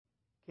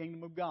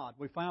kingdom of God.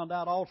 We found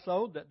out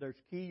also that there's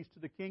keys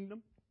to the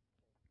kingdom.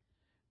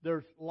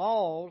 There's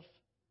laws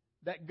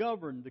that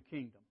govern the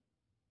kingdom.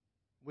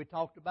 We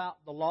talked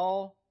about the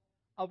law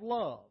of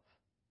love.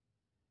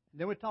 And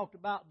then we talked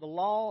about the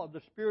law of the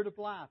Spirit of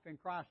life in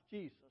Christ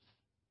Jesus.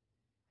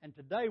 And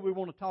today we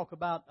want to talk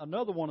about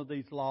another one of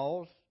these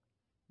laws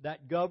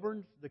that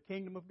governs the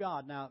kingdom of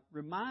God. Now,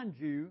 remind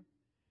you,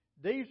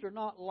 these are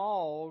not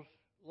laws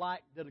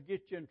like that'll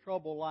get you in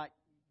trouble, like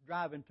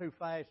driving too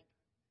fast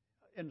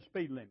in the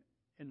speed limit,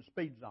 in the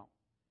speed zone,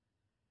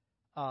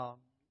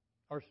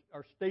 or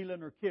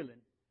stealing or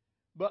killing.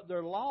 But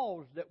they're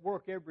laws that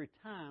work every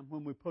time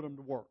when we put them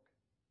to work,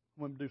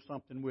 when we do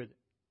something with it.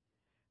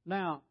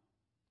 Now,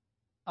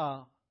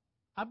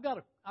 I've got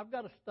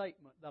a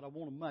statement that I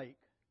want to make,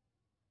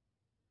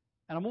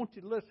 and I want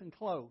you to listen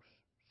close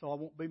so I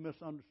won't be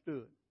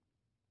misunderstood.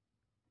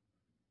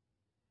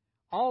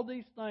 All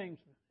these things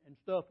and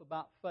stuff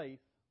about faith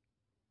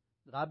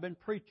that I've been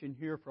preaching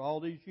here for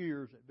all these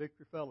years at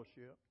Victory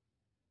Fellowship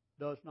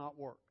does not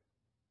work.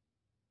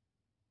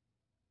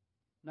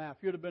 Now, if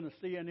you'd have been a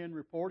CNN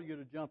reporter, you'd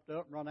have jumped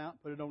up and run out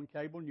and put it on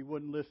cable, and you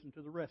wouldn't listen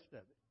to the rest of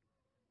it.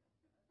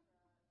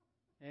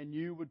 And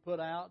you would put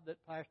out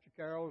that Pastor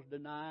Carroll's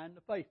denying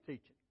the faith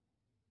teaching.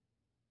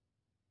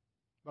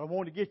 But I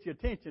wanted to get your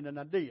attention, and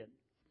I did.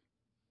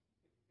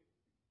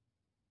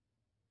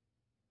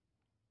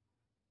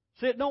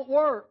 See, it don't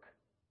work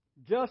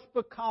just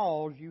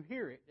because you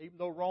hear it, even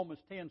though Romans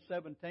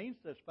 10:17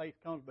 says faith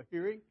comes by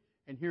hearing,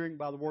 and hearing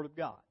by the Word of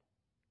God.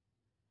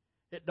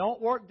 It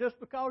don't work just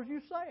because you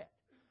say it,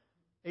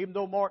 even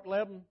though Mark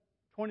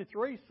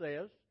 11:23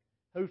 says,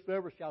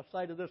 whosoever shall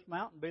say to this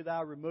mountain, be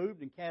thou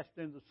removed and cast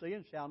into the sea,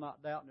 and shall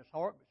not doubt in his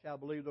heart, but shall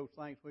believe those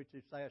things which he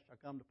saith shall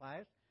come to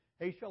pass,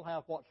 he shall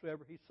have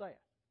whatsoever he saith.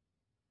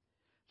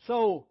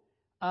 So,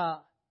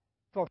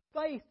 for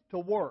faith to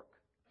work,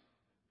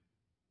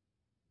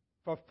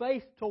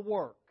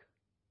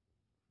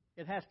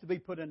 it has to be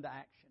put into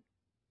action.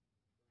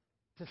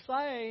 To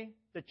say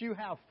that you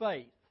have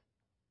faith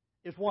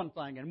is one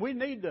thing, and we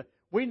need to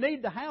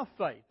have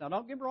faith. Now,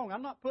 don't get me wrong,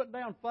 I'm not putting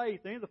down faith,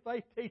 any of the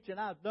faith teaching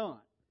I've done.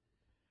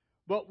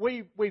 But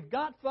we've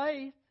got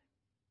faith.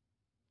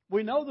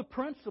 We know the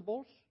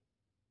principles.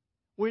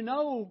 We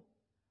know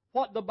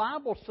what the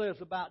Bible says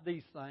about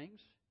these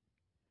things.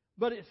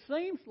 But it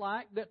seems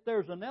like that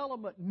there's an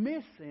element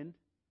missing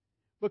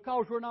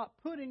because we're not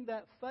putting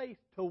that faith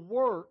to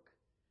work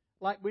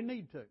like we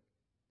need to.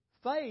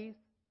 Faith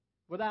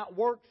without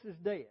works is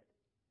dead.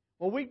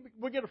 Well, we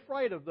get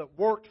afraid of the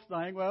works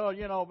thing. Well,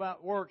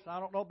 about works, I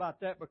don't know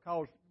about that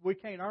because we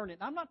can't earn it.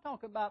 I'm not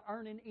talking about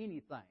earning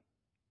anything.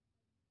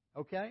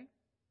 Okay?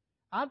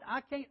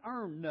 I can't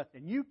earn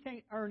nothing. You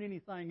can't earn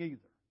anything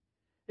either.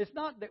 It's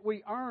not that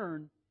we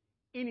earn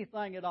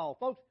anything at all.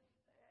 Folks,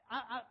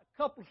 a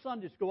couple of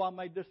Sundays ago I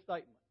made this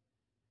statement.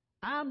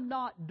 I'm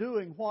not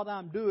doing what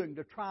I'm doing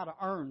to try to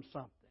earn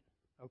something.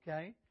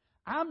 Okay?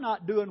 I'm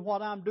not doing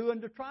what I'm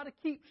doing to try to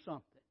keep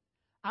something.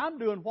 I'm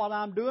doing what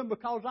I'm doing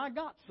because I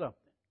got something.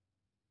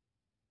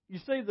 You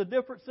see the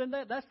difference in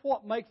that? That's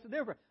what makes the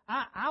difference.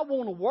 I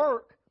want to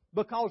work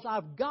because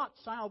I've got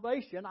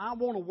salvation. I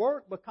want to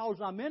work because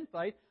I'm in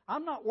faith.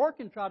 I'm not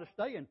working to try to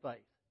stay in faith.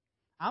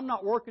 I'm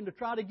not working to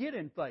try to get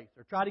in faith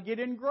or try to get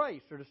in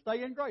grace or to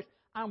stay in grace.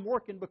 I'm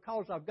working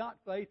because I've got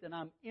faith and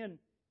I'm in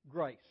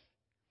grace.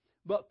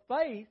 But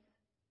faith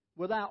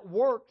without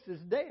works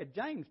is dead.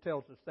 James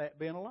tells us that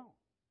being alone.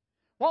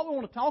 What we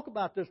want to talk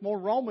about this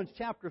morning, Romans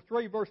chapter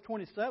 3, verse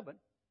 27,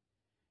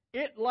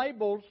 it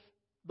labels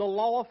the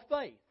law of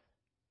faith.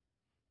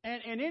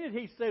 And in it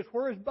he says,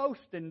 where is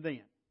boasting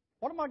then?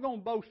 What am I going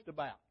to boast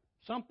about?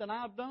 Something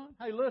I've done?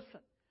 Hey, listen,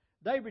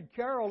 David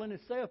Carroll in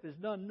himself has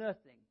done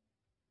nothing.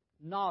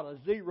 Not a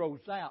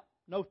zeros out.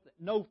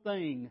 No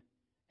thing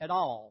at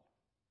all.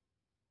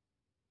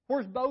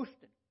 Where's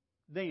boasting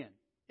then?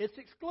 It's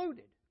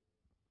excluded.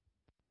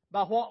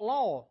 By what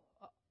law?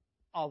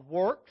 Of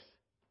works?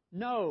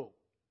 No.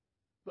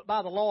 But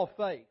by the law of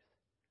faith.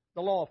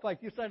 The law of faith.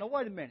 You say, now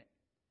wait a minute.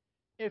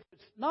 If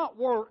it's not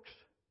works,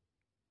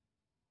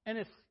 and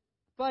it's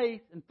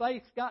faith, and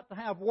faith's got to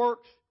have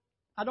works,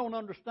 I don't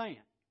understand.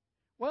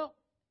 Well,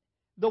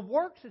 the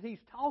works that he's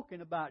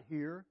talking about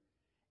here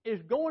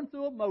is going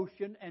through a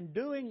motion and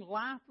doing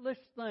lifeless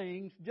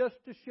things just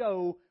to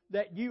show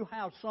that you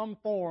have some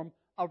form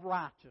of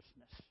righteousness.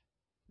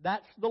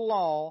 That's the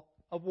law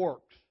of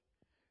works.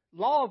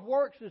 Law of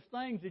works is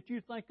things that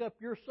you think up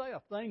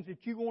yourself, things that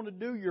you want to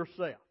do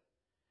yourself.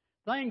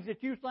 Things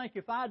that you think,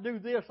 if I do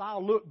this,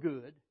 I'll look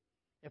good.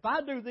 If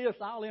I do this,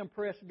 I'll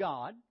impress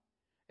God.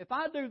 If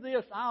I do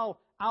this, I'll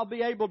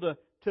be able to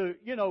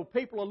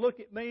people will look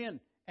at me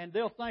and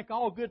they'll think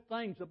all good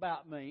things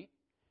about me.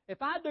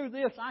 If I do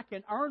this, I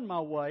can earn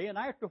my way, and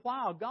after a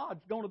while,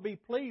 God's going to be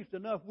pleased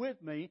enough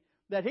with me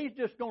that He's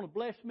just going to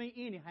bless me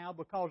anyhow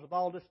because of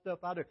all this stuff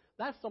I do.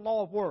 That's the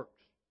law of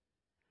works.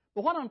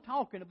 But what I'm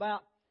talking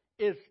about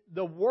is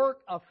the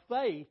work of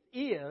faith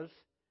is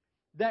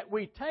that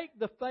we take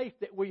the faith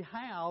that we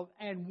have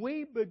and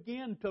we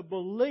begin to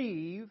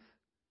believe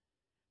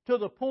to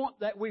the point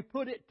that we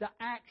put it to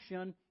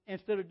action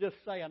instead of just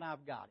saying,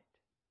 I've got it.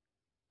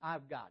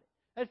 I've got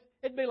it.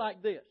 It'd be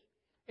like this.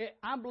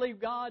 I believe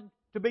God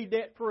to be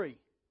debt-free.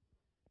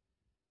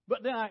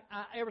 But then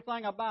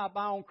everything I buy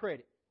on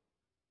credit.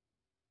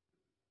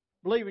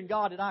 Believing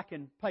God that I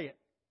can pay it.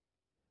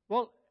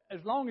 Well, as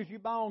long as you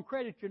buy on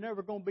credit, you're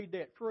never going to be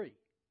debt-free.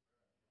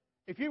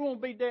 If you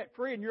want to be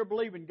debt-free and you're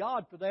believing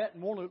God for that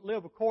and want to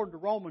live according to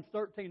Romans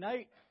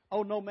 13:8,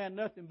 owe no man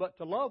nothing but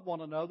to love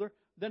one another,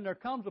 then there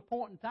comes a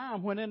point in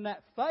time when in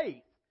that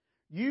faith,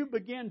 you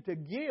begin to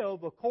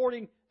give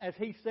according as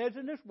He says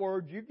in His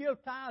Word. You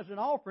give tithes and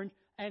offerings,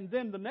 and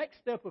then the next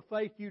step of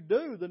faith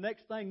the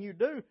next thing you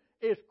do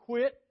is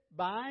quit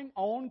buying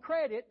on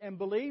credit and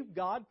believe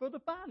God for the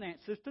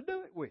finances to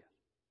do it with.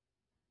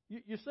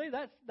 You see,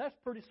 that's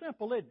pretty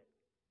simple, isn't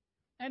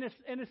it?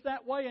 And it's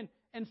that way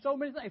in so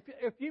many things.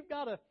 If you've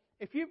got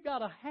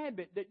a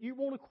habit that you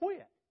want to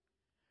quit,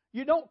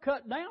 you don't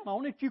cut down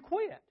on it, you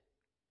quit.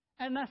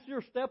 And that's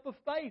your step of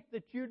faith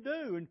that you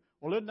do. And,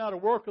 well, isn't that a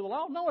work of the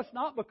law? No, it's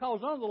not, because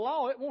under the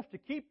law, it wants to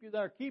keep you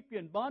there, keep you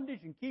in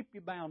bondage, and keep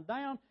you bound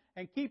down,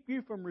 and keep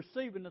you from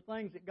receiving the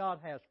things that God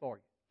has for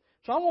you.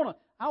 So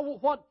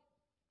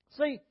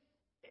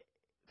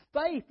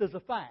faith is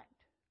a fact.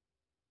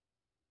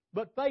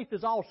 But faith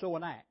is also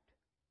an act.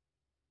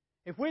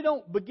 If we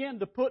don't begin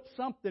to put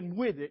something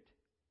with it,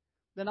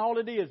 then all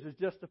it is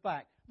just a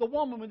fact. The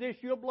woman with the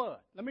issue of blood.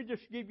 Let me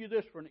just give you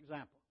this for an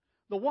example.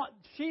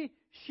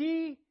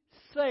 She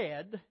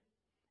said,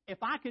 if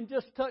I can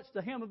just touch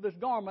the hem of His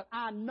garment,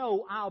 I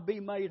know I'll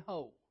be made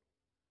whole.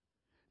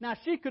 Now,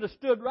 she could have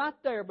stood right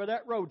there by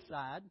that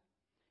roadside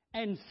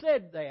and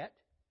said that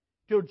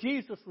till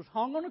Jesus was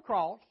hung on the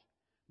cross,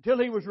 till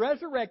He was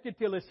resurrected,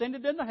 till He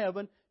ascended into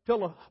heaven, till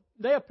the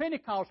day of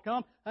Pentecost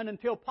come, and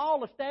until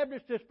Paul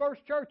established his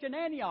first church in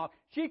Antioch.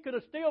 She could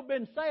have still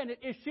been saying it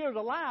if she was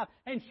alive,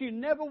 and she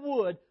never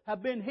would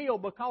have been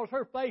healed, because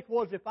her faith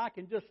was, if I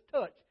can just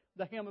touch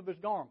the hem of His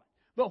garment.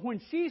 But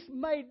when she's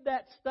made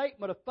that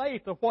statement of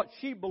faith of what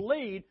she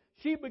believed,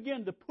 she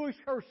began to push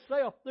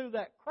herself through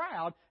that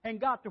crowd and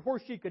got to where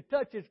she could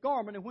touch His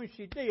garment, and when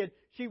she did,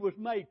 she was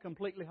made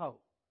completely whole.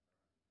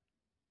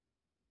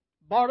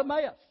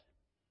 Bartimaeus,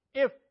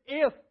 if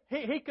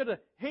he could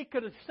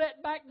have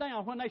sat back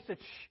down when they said,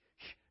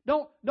 shh,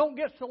 don't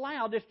get so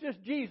loud, it's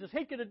just Jesus.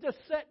 He could have just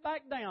sat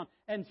back down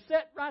and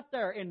sat right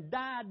there and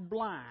died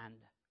blind.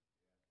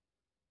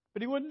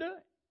 But he wouldn't do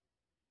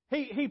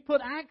it. He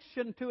put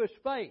action to his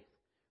faith.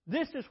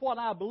 This is what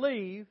I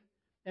believe,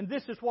 and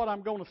this is what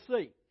I'm going to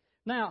see.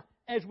 Now,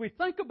 as we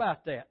think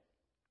about that,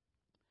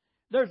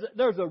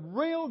 there's a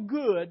real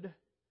good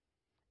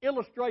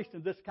illustration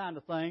of this kind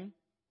of thing.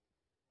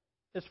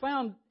 It's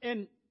found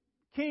in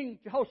King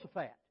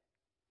Jehoshaphat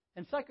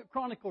in 2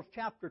 Chronicles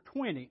chapter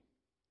 20.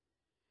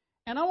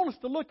 And I want us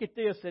to look at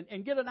this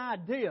and get an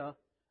idea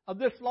of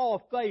this law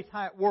of faith,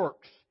 how it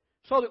works,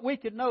 so that we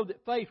can know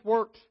that faith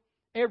works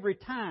every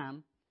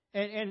time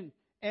and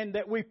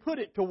that we put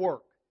it to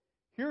work.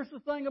 Here's the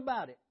thing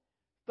about it.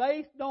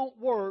 Faith don't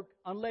work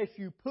unless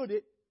you put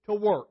it to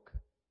work.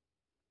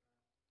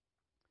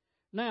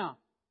 Now,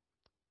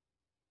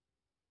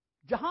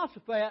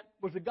 Jehoshaphat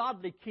was a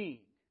godly king.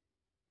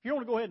 If you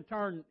want to go ahead and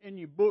turn in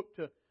your book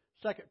to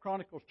 2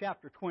 Chronicles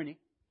chapter 20,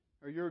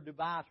 or your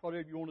device,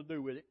 whatever you want to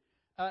do with it,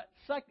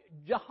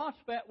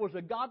 Jehoshaphat was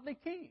a godly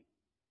king.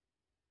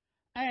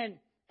 And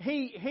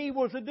he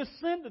was a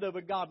descendant of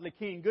a godly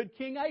king, good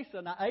King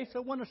Asa. Now,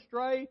 Asa went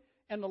astray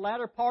in the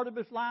latter part of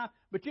his life.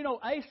 But you know,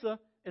 Asa,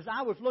 as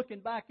I was looking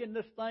back in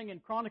this thing in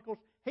Chronicles,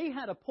 he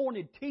had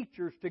appointed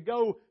teachers to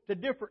go to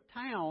different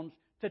towns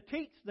to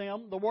teach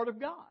them the Word of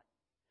God.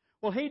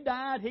 Well, he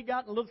died. He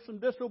got some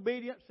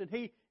disobedience, and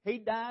he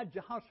died.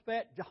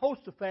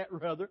 Jehoshaphat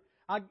rather.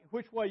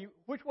 Which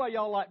way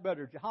y'all like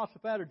better,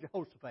 Jehoshaphat or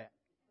Jehoshaphat?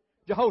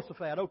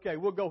 Jehoshaphat. Okay,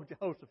 we'll go with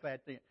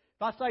Jehoshaphat then.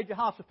 If I say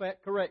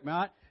Jehoshaphat, correct me, all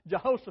right?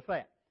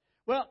 Jehoshaphat.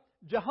 Well,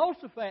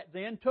 Jehoshaphat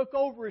then took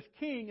over as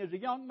king as a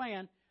young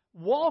man,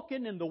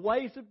 walking in the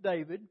ways of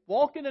David,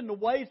 walking in the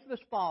ways of his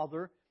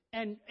father,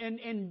 and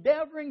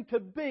endeavoring to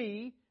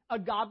be a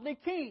godly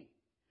king.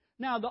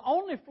 Now, the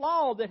only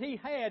flaw that he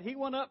had, he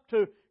went up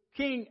to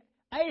King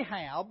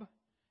Ahab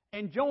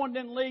and joined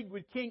in league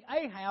with King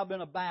Ahab in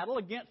a battle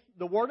against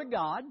the Word of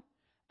God.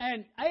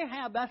 And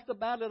Ahab, that's the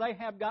battle that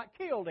Ahab got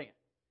killed in.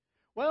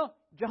 Well,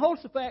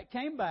 Jehoshaphat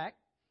came back,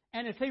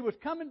 and as he was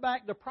coming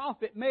back, the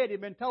prophet met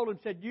him and told him,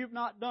 said, you've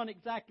not done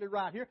exactly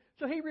right here.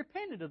 So he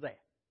repented of that.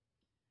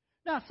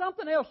 Now,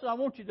 something else that I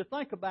want you to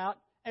think about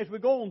as we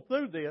go on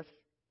through this,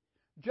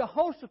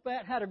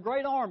 Jehoshaphat had a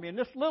great army, and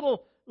this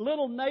little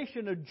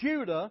nation of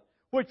Judah,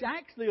 which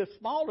actually is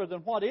smaller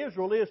than what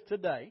Israel is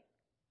today,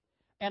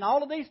 and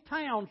all of these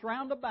towns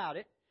round about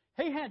it,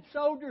 he had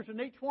soldiers in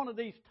each one of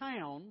these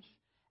towns.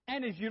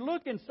 And as you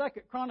look in 2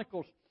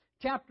 Chronicles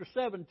chapter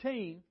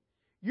 17,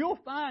 you'll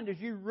find as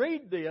you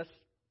read this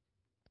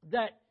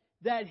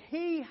that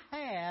he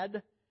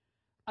had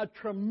a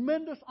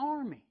tremendous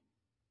army.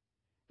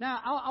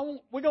 Now,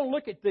 we're going to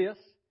look at this.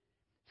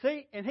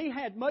 See, and he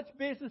had much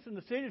business in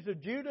the cities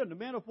of Judah, and the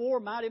men of war,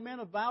 mighty men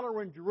of valor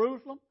were in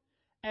Jerusalem.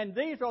 And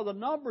these are the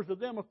numbers of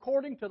them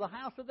according to the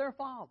house of their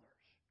fathers.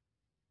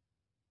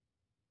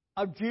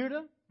 Of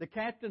Judah, the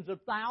captains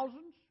of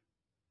thousands.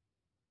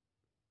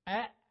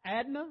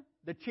 Adnah,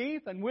 the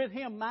chief, and with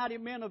him mighty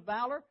men of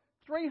valor,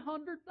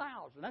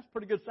 300,000. That's a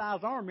pretty good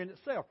sized army in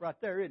itself right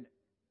there, isn't it?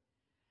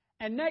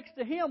 And next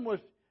to him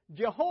was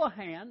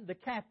Jehoiahan, the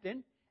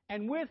captain,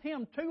 and with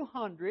him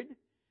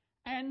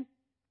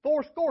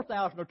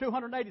 280,000 or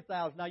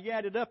 280,000. Now you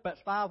add it up,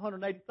 that's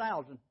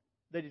 580,000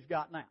 that he's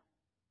got now.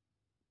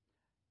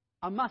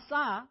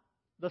 Amasai,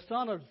 the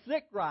son of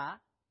Zichri,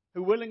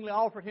 who willingly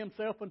offered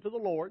himself unto the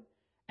Lord,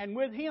 and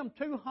with him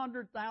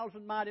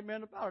 200,000 mighty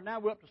men of valor.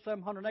 Now we're up to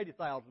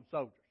 780,000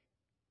 soldiers.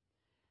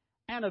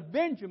 And of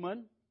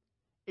Benjamin,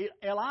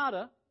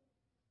 Eliada,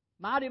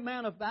 mighty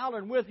man of valor,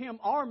 and with him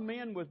armed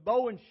men with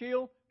bow and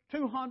shield,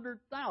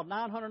 200,000,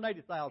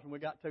 980,000 we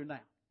got to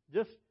now.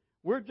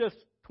 We're just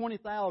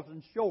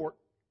 20,000 short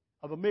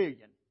of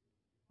 1,000,000.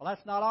 Well,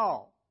 that's not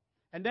all.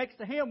 And next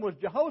to him was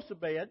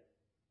Jehoshaphat,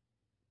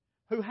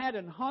 who had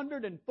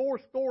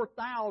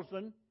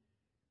 180,000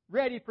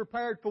 ready,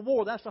 prepared for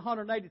war. That's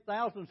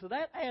 180,000. So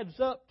that adds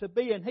up to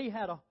being, he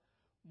had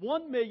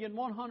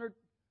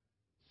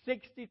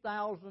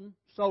 1,160,000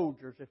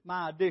 soldiers, if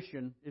my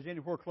addition is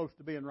anywhere close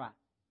to being right.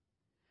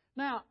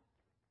 Now,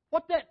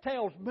 what that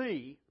tells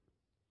me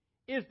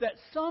is that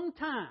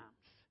sometimes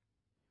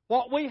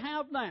what we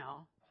have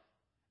now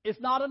is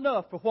not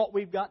enough for what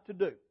we've got to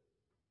do.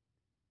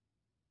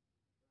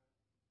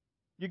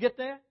 You get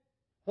that?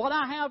 What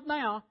I have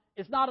now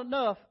is not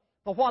enough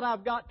for what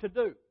I've got to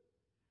do.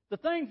 The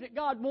things that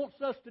God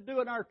wants us to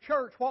do in our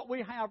church, what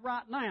we have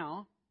right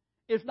now,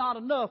 is not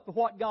enough for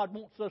what God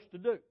wants us to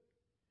do.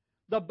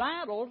 The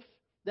battles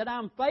that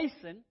I'm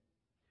facing,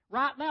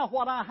 right now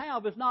what I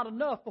have is not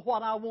enough for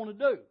what I want to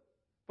do,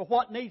 for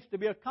what needs to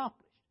be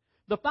accomplished.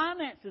 The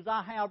finances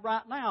I have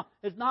right now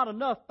is not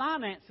enough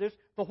finances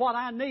for what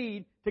I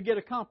need to get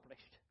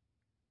accomplished.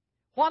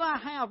 What I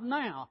have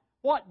now,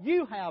 what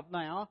you have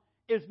now,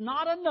 is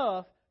not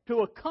enough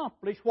to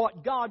accomplish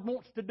what God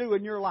wants to do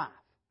in your life.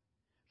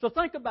 So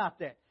think about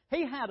that.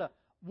 He had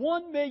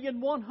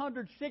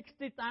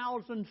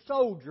 1,160,000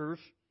 soldiers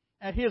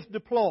at his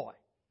deploy.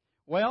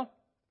 Well,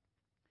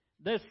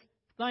 this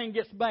thing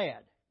gets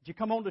bad. If you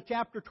come on to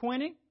chapter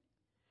 20,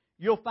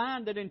 you'll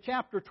find that in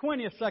chapter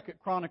 20 of 2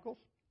 Chronicles,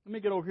 let me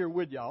get over here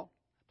with y'all.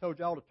 I told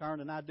y'all to turn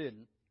and I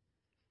didn't.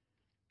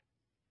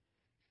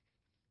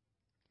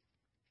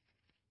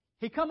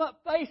 He come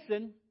up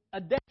facing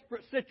a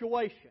desperate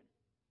situation.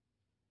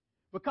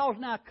 Because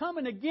now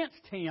coming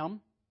against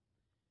him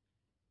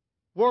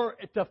were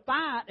to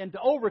fight and to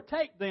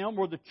overtake them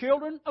were the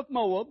children of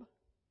Moab,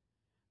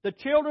 the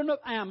children of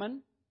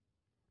Ammon,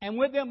 and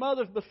with them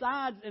others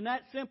besides, and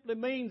that simply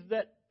means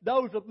that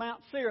those of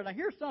Mount Seir. Now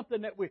here's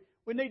something that we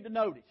need to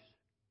notice.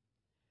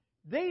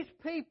 These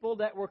people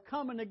that were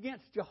coming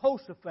against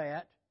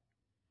Jehoshaphat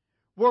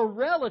were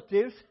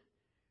relatives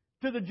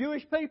to the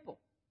Jewish people.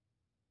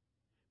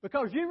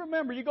 Because you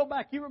remember, you go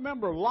back, you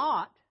remember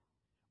Lot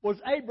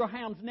was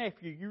Abraham's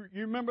nephew. You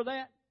remember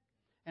that?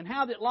 And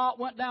how that Lot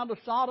went down to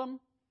Sodom,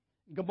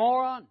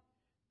 Gomorrah, and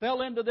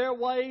fell into their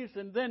ways,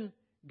 and then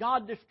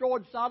God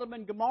destroyed Sodom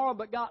and Gomorrah,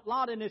 but got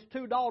Lot and his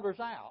 2 daughters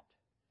out.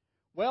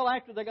 Well,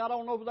 after they got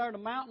on over there in the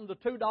mountain, the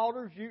 2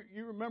 daughters,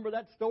 you remember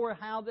that story,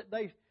 how that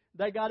they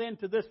got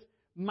into this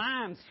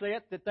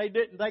mindset that they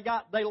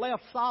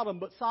left Sodom,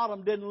 but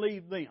Sodom didn't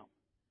leave them.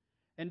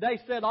 And they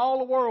said all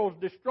the world's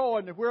destroyed,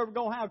 and if we're ever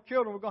going to have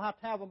children, we're going to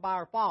have them by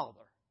our father.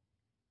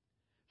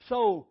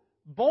 So,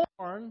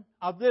 born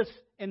of this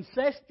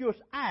incestuous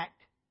act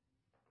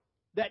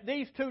that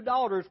these 2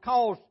 daughters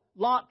caused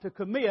Lot to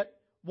commit,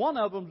 one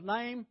of them's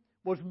name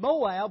was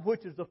Moab,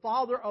 which is the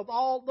father of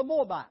all the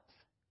Moabites.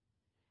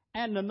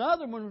 And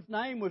another one's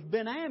name was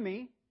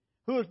Ben-Ammi,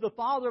 who is the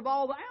father of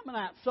all the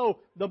Ammonites. So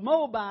the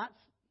Moabites,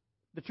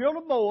 the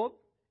children of Moab,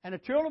 and the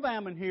children of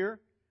Ammon here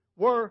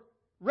were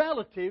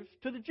relatives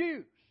to the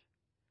Jews.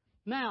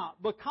 Now,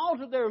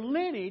 because of their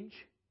lineage,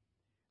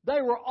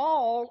 they were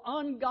all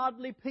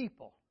ungodly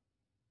people.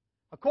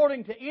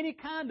 According to any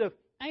kind of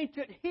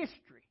ancient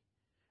history,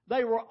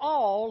 they were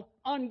all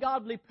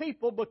ungodly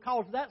people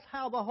because that's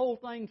how the whole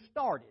thing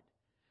started.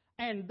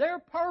 And their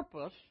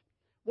purpose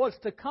was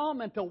to come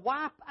and to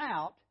wipe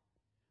out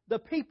the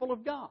people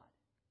of God.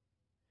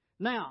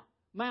 Now,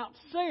 Mount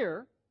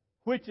Seir,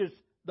 which is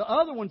the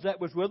other ones that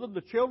was with them,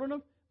 the children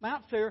of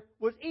Mount Seir,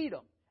 was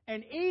Edom.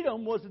 And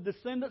Edom was the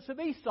descendants of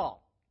Esau.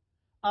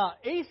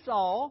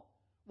 Esau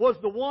was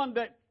the one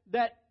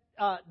that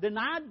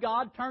denied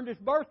God, turned his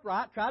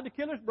birthright, tried to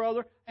kill his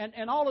brother,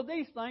 and all of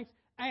these things.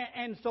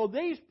 And so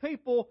these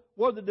people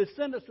were the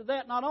descendants of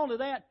that. Not only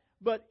that,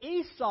 but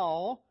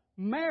Esau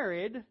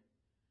married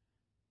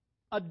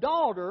a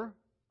daughter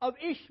of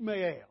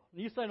Ishmael.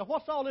 And you say, now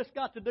what's all this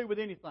got to do with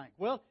anything?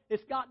 Well,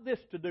 it's got this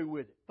to do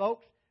with it,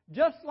 folks.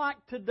 Just like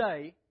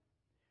today,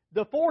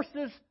 the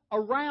forces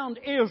around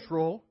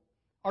Israel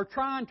are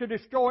trying to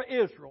destroy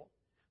Israel.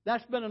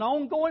 That's been an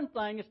ongoing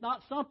thing. It's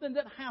not something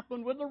that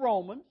happened with the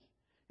Romans.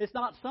 It's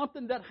not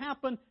something that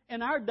happened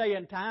in our day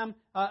and time.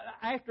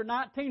 After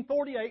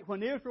 1948,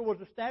 when Israel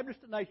was established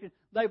a nation,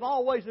 they've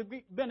always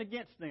been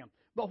against them.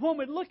 But when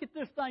we look at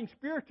this thing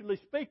spiritually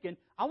speaking,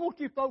 I want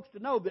you folks to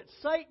know that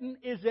Satan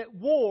is at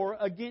war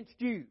against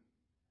you.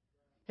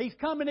 He's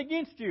coming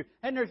against you,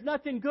 and there's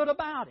nothing good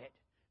about it.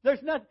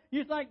 There's nothing.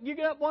 You think you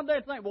get up one day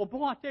and think, well,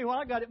 boy, I tell you what,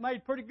 I got it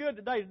made pretty good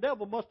today. The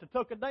devil must have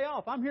took a day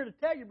off. I'm here to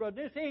tell you,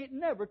 brother, he ain't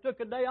never took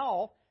a day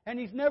off, and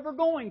he's never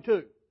going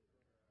to.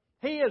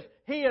 He is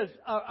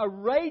a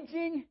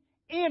raging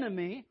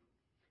enemy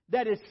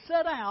that is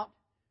set out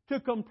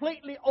to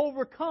completely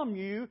overcome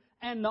you,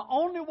 and the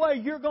only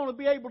way you're going to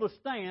be able to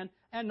stand,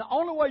 and the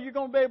only way you're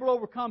going to be able to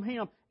overcome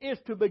him, is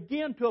to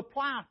begin to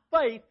apply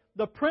faith,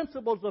 the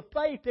principles of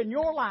faith in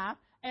your life,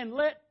 and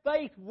let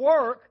faith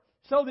work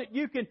so that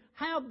you can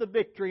have the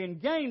victory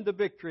and gain the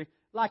victory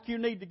like you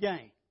need to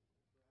gain.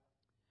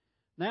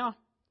 Now,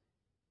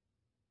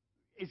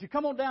 as you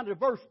come on down to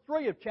verse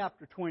 3 of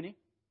chapter 20,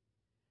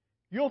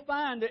 you'll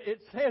find that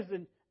it says,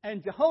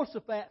 and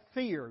Jehoshaphat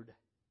feared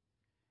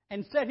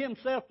and set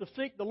himself to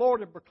seek the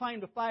Lord and proclaim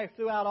the fast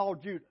throughout all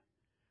Judah.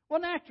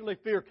 Well, naturally,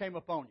 fear came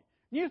upon you.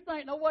 And you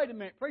think, no, wait a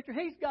minute, preacher,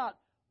 he's got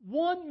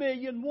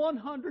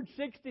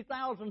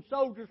 1,160,000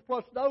 soldiers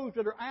plus those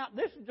that are out.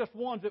 This is just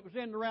ones that was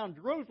in and around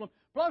Jerusalem,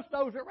 plus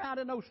those that were out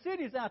in those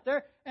cities out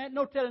there, and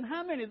no telling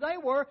how many they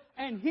were.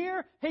 And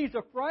here he's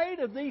afraid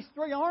of these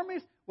three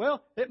armies.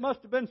 Well, it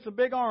must have been some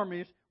big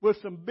armies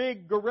with some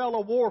big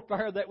guerrilla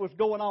warfare that was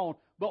going on.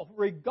 But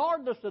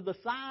regardless of the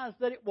size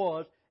that it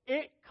was,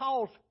 it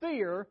caused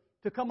fear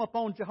to come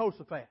upon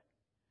Jehoshaphat.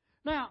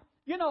 Now,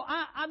 you know,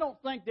 I don't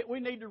think that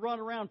we need to run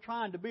around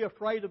trying to be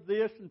afraid of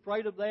this and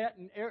afraid of that,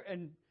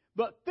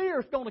 but fear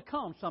is going to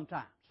come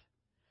sometimes.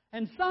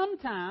 And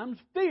sometimes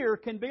fear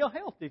can be a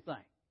healthy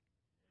thing.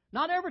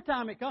 Not every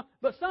time it comes,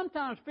 but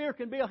sometimes fear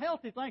can be a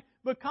healthy thing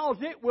because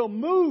it will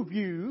move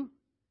you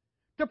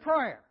to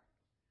prayer.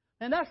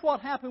 And that's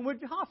what happened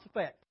with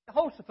Jehoshaphat.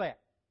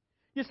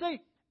 You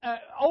see,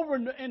 over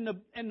in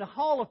the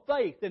Hall of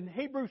Faith in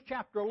Hebrews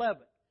chapter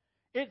 11,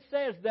 it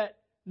says that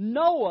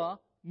Noah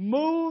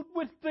moved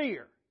with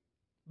fear,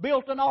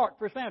 built an ark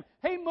for his family.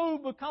 He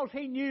moved because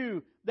he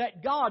knew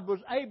that God was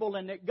able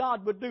and that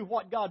God would do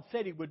what God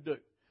said He would do.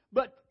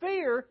 But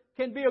fear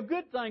can be a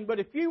good thing, but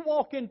if you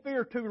walk in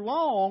fear too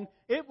long,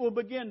 it will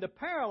begin to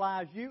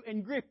paralyze you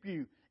and grip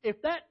you.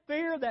 If that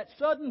fear, that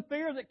sudden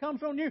fear that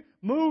comes on you,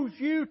 moves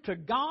you to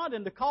God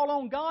and to call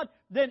on God,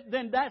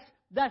 then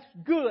that's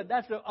good.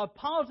 That's a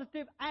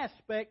positive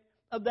aspect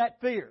of that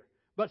fear.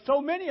 But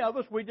so many of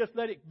us, we just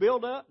let it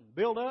build up and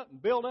build up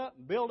and build up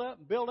and build up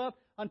and build up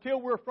until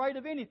we're afraid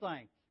of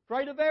anything,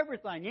 afraid of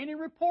everything, any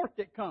report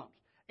that comes,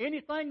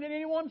 anything that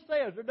anyone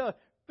says or does.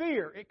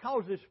 Fear, it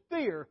causes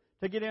fear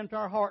to get into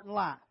our heart and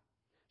life.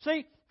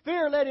 See,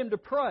 fear led him to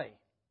pray.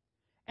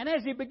 And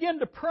as he began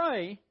to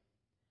pray,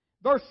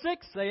 verse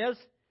 6 says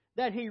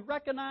that he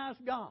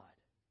recognized God.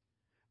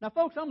 Now,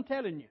 folks, I'm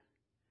telling you,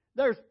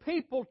 there's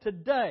people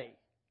today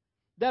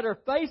that are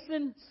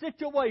facing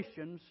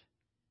situations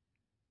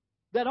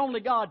that only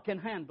God can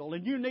handle.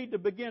 And you need to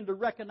begin to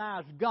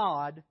recognize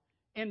God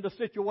in the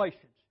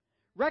situations.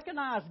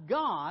 Recognize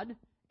God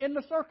in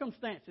the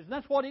circumstances. And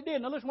that's what he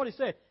did. Now listen what he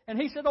said. And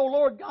he said, O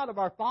Lord God of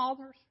our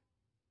fathers,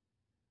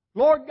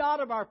 Lord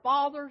God of our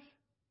fathers,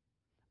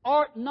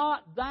 art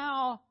not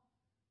thou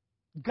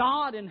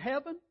God in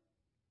heaven?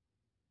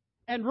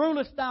 And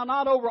rulest thou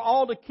not over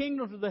all the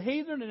kingdoms of the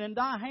heathen? And in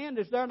thy hand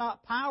is there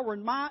not power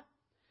and might,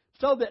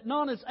 so that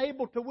none is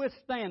able to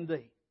withstand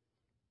thee?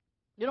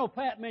 You know,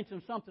 Pat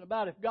mentioned something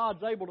about if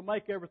God's able to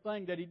make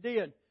everything that He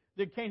did,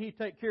 then can He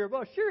take care of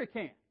us? Sure He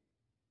can.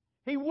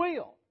 He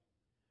will.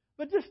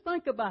 But just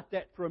think about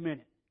that for a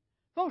minute.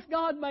 Folks,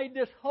 God made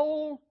this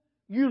whole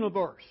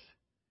universe.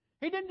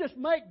 He didn't just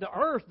make the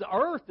earth. The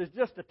earth is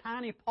just a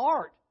tiny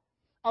part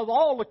of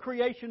all the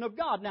creation of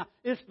God. Now,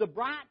 it's the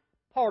bright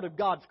part of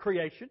God's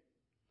creation.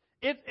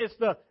 It's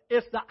the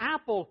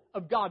apple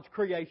of God's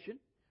creation.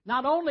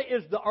 Not only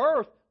is the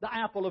earth the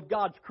apple of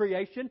God's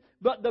creation,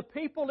 but the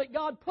people that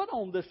God put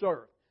on this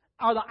earth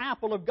are the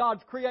apple of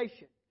God's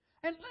creation.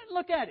 And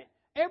look at it.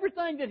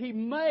 Everything that He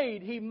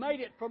made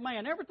it for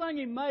man. Everything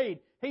He made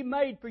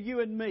for you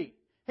and me.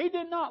 He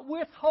did not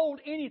withhold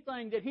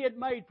anything that He had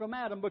made from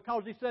Adam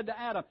because He said to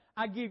Adam,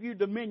 I give you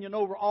dominion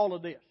over all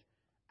of this.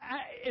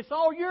 It's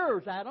all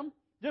yours, Adam.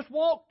 Just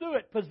walk through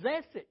it.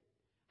 Possess it.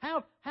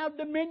 Have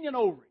dominion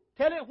over it.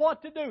 Tell it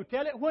what to do.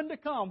 Tell it when to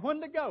come,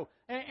 when to go.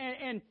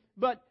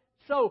 But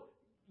so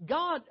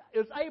God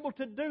is able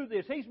to do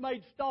this. He's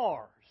made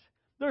stars.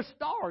 There's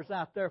stars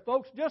out there,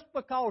 folks, just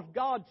because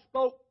God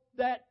spoke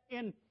that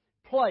in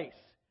place.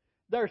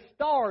 There's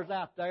stars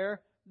out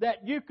there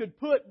that you could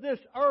put this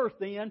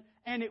earth in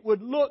and it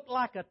would look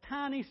like a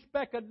tiny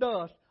speck of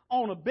dust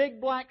on a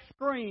big black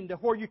screen to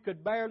where you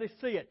could barely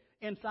see it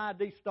inside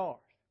these stars.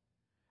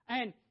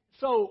 And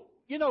so,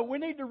 you know, we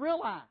need to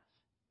realize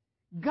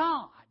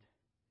God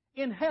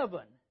in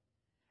heaven,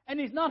 and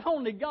He's not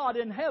only God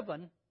in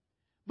heaven,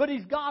 but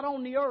He's God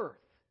on the earth.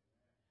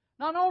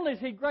 Not only is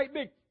He great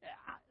big,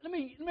 let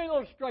me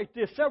illustrate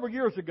this. Several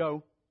years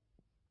ago,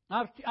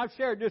 I've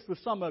shared this with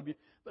some of you,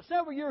 but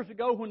several years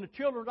ago when the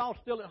children were all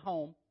still at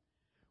home,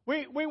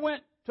 we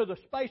went to the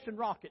Space and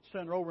Rocket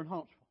Center over in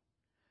Huntsville.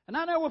 And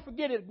I never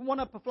forget it, went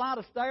up a flight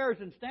of stairs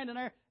and standing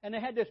there, and they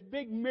had this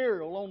big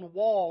mural on the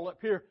wall up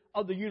here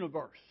of the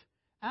universe.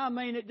 I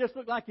mean, it just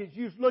looked like as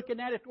you was looking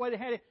at it the way they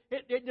had it,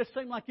 it just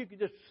seemed like you could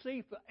just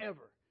see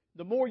forever.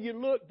 The more you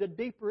looked, the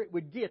deeper it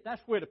would get.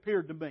 That's the way it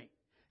appeared to me.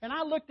 And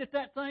I looked at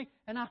that thing,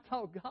 and I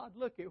thought, God,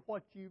 look at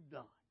what you've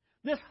done.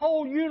 This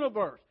whole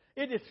universe,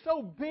 it is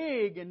so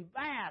big and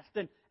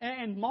vast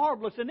and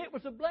marvelous, and it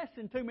was a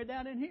blessing to me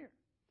down in here.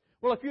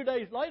 Well, a few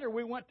days later,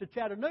 we went to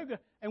Chattanooga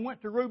and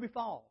went to Ruby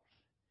Falls.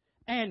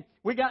 And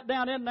we got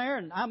down in there,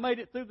 and I made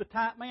it through the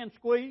tight man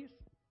squeeze.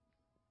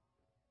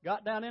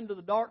 Got down into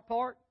the dark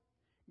part.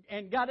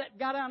 And got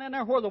down in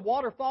there where the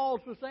waterfalls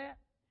was at.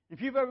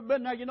 If you've ever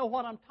been there, you know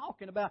what I'm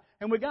talking about.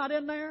 And we got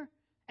in there,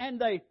 and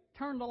they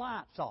turned the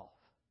lights off.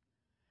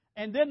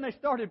 And then they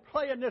started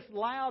playing this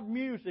loud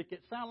music.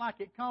 It sounded like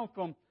it come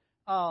from,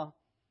 I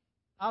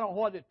don't know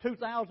what it,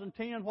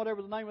 2010,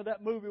 whatever the name of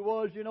that movie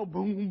was, you know,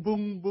 boom,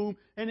 boom, boom.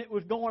 And it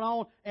was going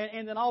on.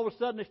 And then all of a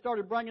sudden they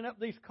started bringing up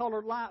these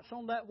colored lights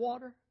on that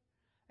water.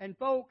 And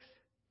folks,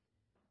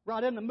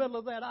 right in the middle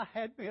of that, I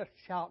had me a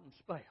shouting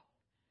spell.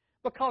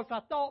 Because I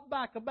thought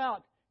back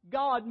about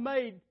God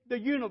made the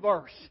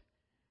universe.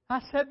 I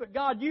said, but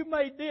God, you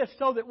made this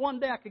so that one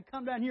day I could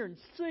come down here and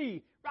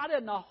see right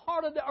in the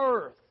heart of the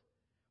earth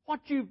what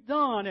you've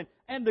done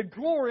and the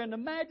glory and the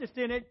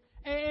majesty in it.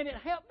 And it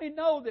helped me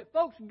know that,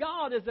 folks,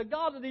 God is a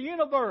God of the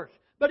universe.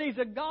 But He's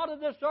a God of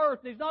this earth.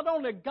 And He's not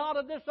only a God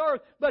of this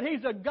earth, but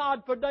He's a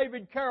God for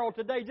David Carroll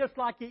today, just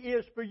like He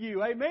is for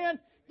you. Amen?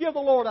 Give the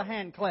Lord a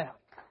hand clap.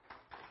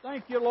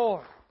 Thank you,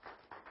 Lord.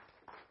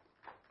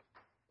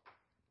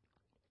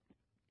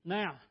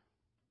 Now,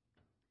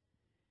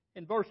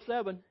 in verse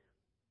 7,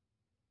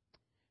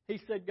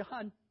 he said,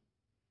 God,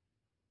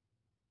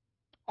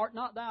 art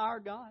not thou our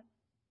God?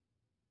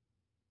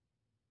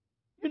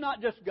 You're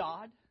not just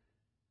God.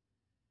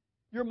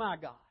 You're my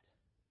God.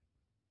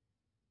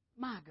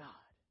 My God.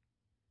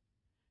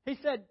 He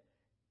said,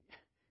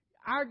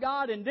 our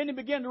God, and then he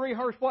began to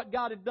rehearse what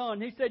God had done.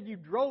 He said, you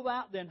drove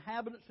out the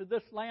inhabitants of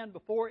this land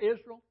before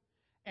Israel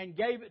and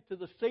gave it to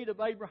the seed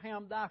of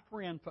Abraham, thy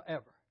friend,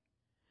 forever.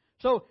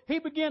 So he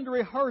began to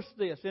rehearse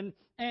this, and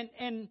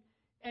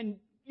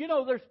you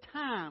know, there's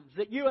times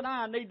that you and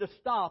I need to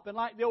stop, and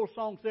like the old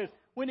song says,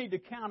 we need to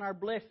count our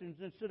blessings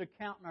instead of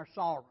counting our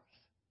sorrows.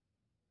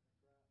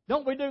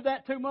 Don't we do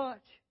that too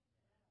much?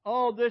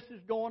 Oh, this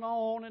is going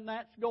on, and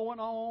that's going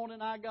on,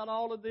 and I got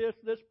all of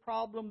this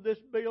problem, this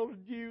bill's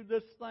due,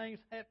 this thing's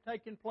have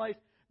taken place,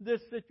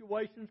 this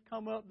situation's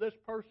come up, this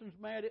person's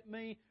mad at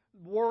me,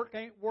 work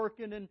ain't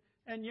working,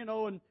 and you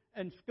know,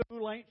 and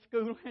school ain't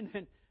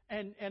schooling,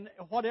 and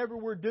whatever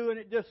we're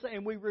doing,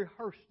 and we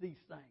rehearse these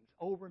things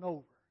over and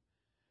over.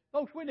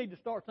 Folks, we need to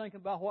start thinking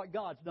about what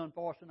God's done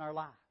for us in our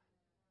life.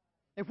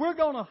 If we're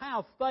going to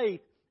have faith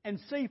and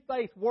see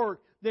faith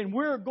work, then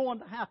we're going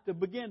to have to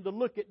begin to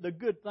look at the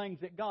good things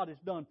that God has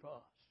done for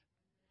us.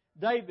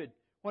 David,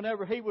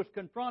 whenever he was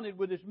confronted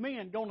with his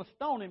men going to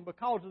stone him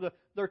because of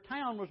their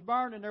town was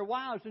burned and their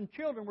wives and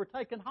children were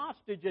taken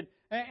hostage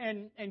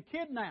and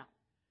kidnapped.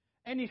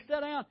 And he sat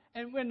down,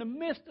 and in the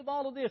midst of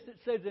all of this, it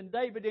says, and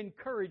David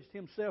encouraged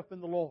himself in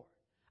the Lord.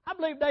 I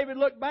believe David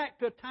looked back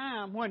to a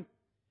time when,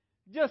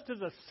 just as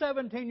a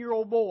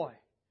 17-year-old boy,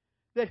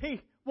 that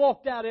he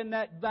walked out in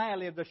that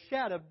valley of the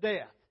shadow of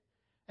death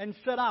and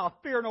said, I'll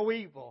fear no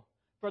evil,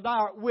 for thou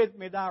art with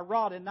me, thy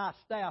rod and thy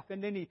staff.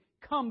 And then he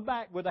come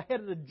back with the head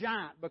of the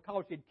giant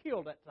because he'd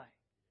killed that thing.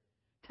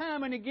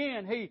 Time and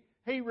again,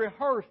 he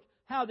rehearsed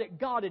how that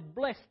God had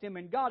blessed him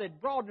and God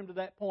had brought him to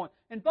that point.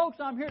 And folks,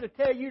 I'm here to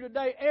tell you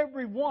today,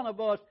 every one of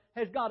us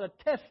has got a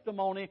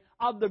testimony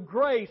of the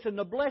grace and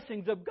the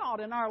blessings of God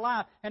in our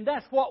life. And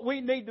that's what we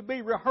need to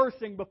be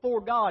rehearsing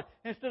before God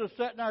instead of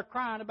sitting there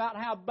crying about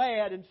how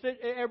bad and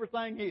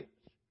everything is.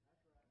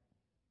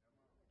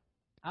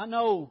 I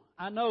know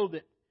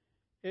that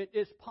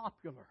it's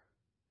popular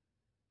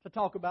to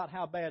talk about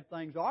how bad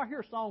things are. I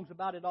hear songs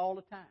about it all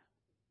the time.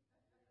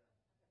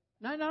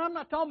 Now I'm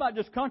not talking about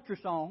just country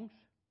songs.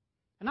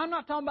 And I'm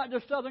not talking about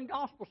just Southern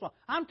gospel songs.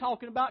 I'm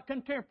talking about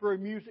contemporary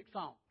music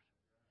songs.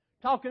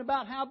 Talking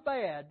about how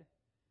bad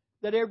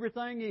that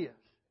everything is.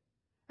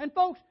 And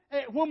folks,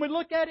 when we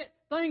look at it,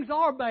 things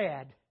are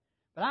bad.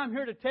 But I'm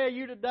here to tell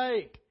you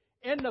today,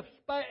 in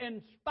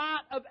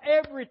spite of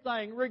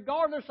everything,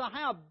 regardless of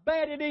how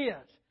bad it is,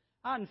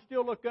 I can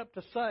still look up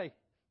to say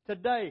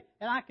today,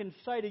 and I can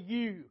say to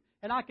you,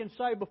 and I can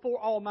say before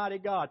Almighty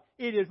God,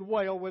 it is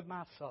well with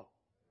my soul.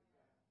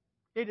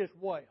 It is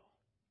well.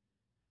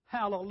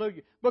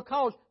 Hallelujah.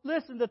 Because,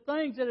 listen, the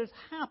things that has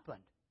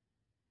happened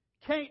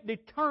can't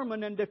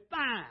determine and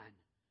define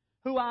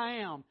who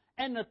I am.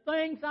 And the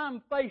things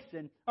I'm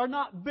facing are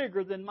not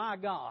bigger than my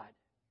God.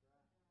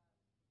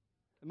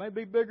 They may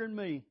be bigger than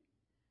me,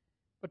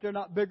 but they're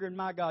not bigger than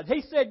my God.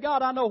 He said,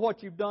 God, I know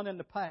what you've done in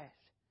the past,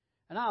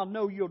 and I'll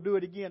know you'll do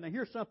it again. Now,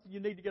 here's something you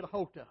need to get a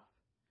hold of.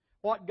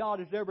 what God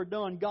has ever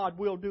done, God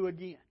will do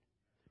again.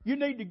 You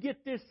need to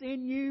get this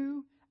in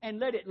you and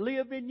let it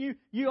live in you.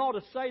 You ought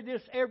to say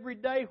this every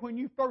day when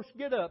you first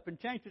get up, and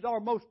chances are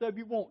most of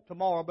you won't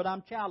tomorrow, but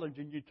I'm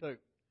challenging you to.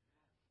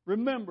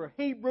 Remember,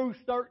 Hebrews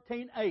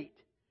 13:8.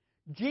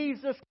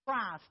 Jesus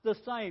Christ the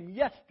same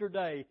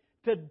yesterday,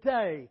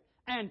 today,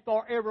 and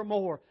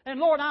forevermore. And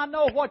Lord, I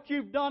know what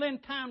You've done in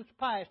times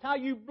past, how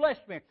You've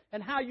blessed me,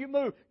 and how You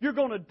move. You're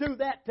going to do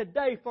that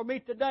today for me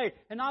today.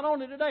 And not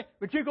only today,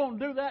 but You're going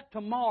to do that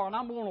tomorrow. And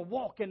I'm going to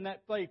walk in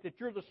that faith that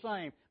You're the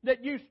same,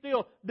 that You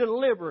still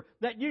deliver,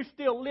 that You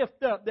still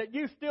lift up, that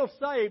You still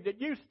save, that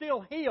You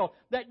still heal,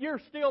 that You're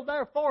still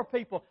there for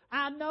people.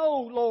 I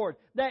know, Lord,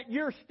 that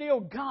You're still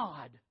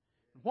God.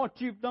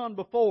 What You've done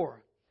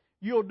before,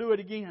 You'll do it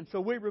again.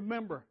 So we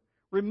remember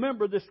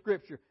this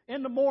Scripture.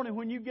 In the morning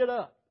when you get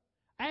up,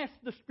 ask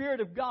the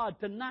Spirit of God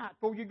tonight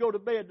before you go to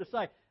bed to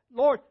say,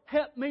 Lord,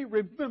 help me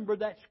remember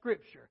that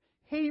Scripture.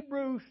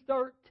 Hebrews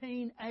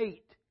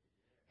 13:8.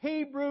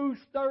 Hebrews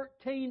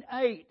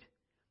 13:8.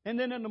 And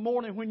then in the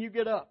morning when you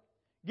get up,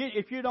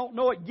 if you don't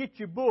know it, get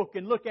your book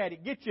and look at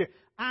it. Get your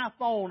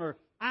iPhone or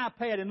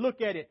iPad and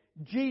look at it.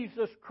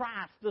 Jesus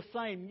Christ the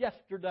same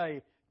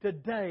yesterday,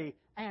 today,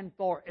 and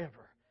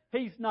forever.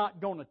 He's not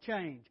going to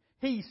change.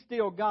 He's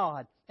still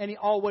God, and He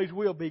always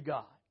will be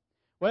God.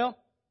 Well,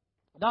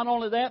 not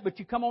only that, but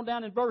you come on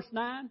down in verse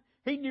 9.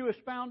 He knew His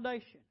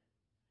foundation.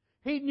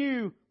 He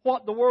knew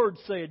what the Word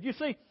said. You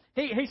see,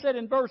 He said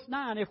in verse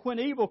 9, if when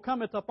evil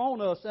cometh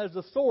upon us as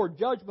the sword,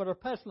 judgment, or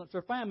pestilence,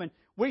 or famine,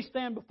 we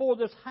stand before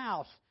this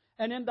house,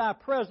 and in Thy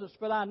presence,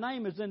 for Thy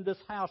name is in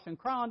this house, and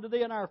cry unto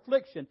Thee in our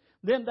affliction,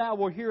 then Thou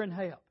wilt hear and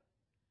help.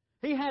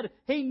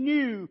 He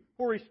knew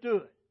where He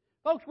stood.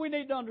 Folks, we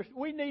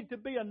need to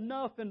be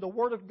enough in the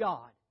Word of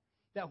God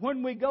that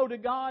when we go to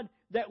God,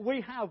 that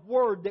we have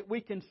Word that we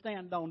can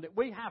stand on, that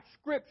we have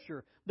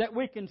Scripture that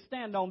we can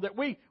stand on, that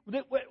we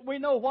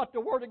know what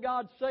the Word of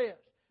God says.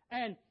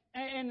 And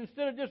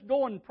instead of just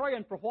going and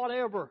praying for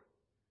whatever,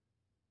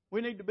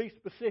 we need to be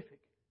specific.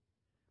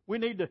 We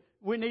need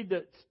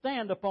to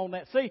stand upon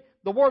that. See,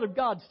 the Word of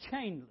God's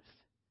changeless.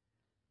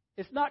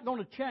 It's not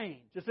going to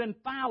change. It's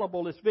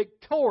infallible. It's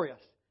victorious.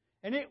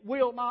 And it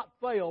will not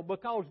fail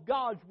because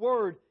God's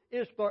Word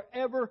is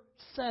forever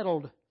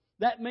settled.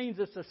 That means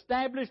it's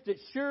established,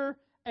 it's sure,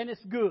 and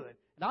it's good.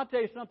 And I'll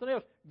tell you something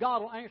else.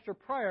 God will answer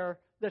prayer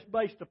that's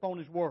based upon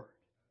His Word.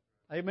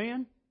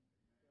 Amen?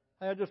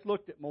 Hey, I just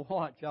looked at my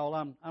watch, y'all.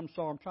 I'm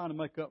sorry. I'm trying to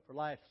make up for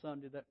last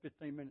Sunday, that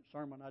 15-minute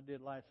sermon I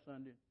did last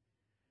Sunday.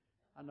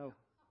 I know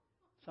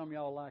some of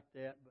y'all like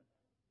that, but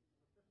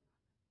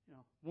I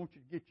want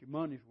you to get your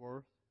money's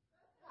worth.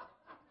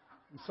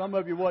 And some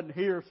of you wasn't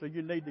here, so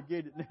you need to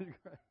get it.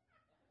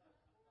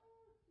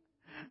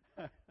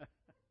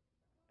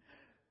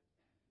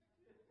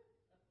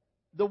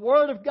 The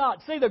Word of God.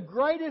 See, the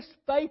greatest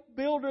faith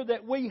builder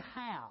that we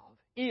have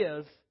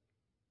is,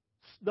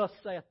 thus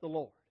saith the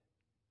Lord.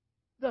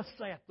 Thus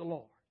saith the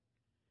Lord.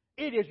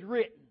 It is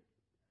written.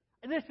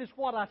 And this is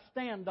what I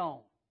stand on.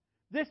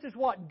 This is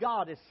what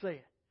God has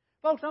said.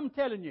 Folks, I'm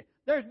telling you,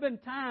 there's been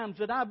times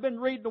that I've been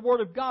reading the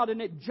Word of God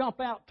and it jump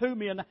out to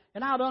me and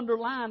I'd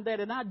underline that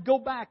and I'd go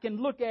back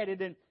and look at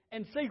it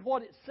and see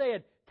what it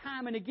said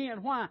time and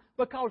again. Why?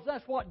 Because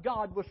that's what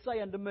God was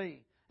saying to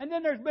me. And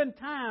then there's been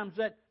times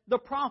that the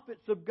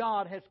prophets of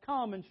God has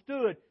come and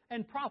stood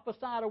and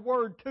prophesied a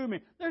word to me.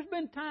 There's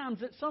been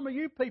times that some of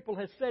you people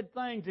have said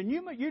things and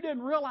you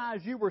didn't realize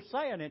you were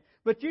saying it,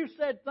 but you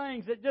said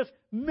things that just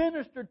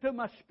ministered to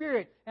my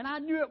spirit, and I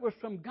knew it was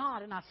from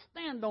God, and I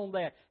stand on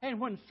that.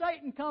 And when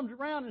Satan comes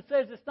around and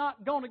says it's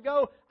not going to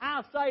go,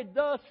 I say,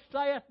 thus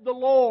saith the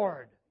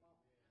Lord.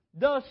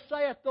 Thus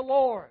saith the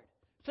Lord.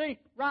 See,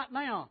 right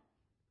now,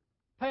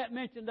 Pat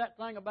mentioned that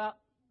thing about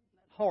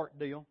that heart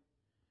deal.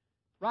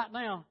 Right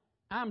now,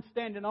 I'm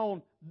standing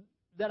on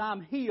that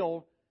I'm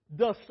healed,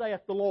 thus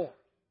saith the Lord.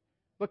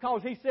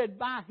 Because He said,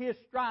 by His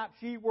stripes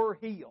ye were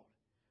healed.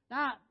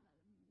 Now,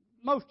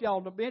 most of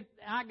y'all know,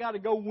 I got to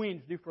go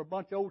Wednesday for a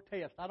bunch of old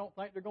tests. I don't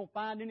think they're going to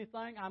find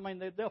anything. I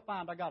mean, they'll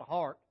find I got a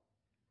heart.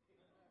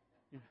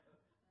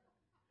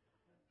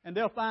 And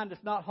they'll find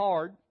it's not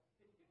hard.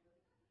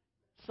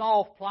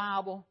 Soft,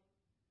 pliable.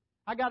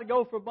 I got to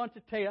go for a bunch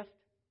of tests.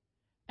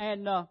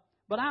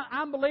 But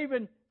I'm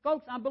believing,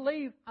 folks, I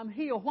believe I'm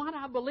healed. Why do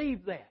I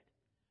believe that?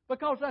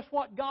 Because that's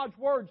what God's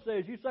Word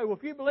says. You say, well,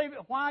 if you believe it,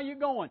 why are you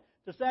going?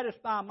 To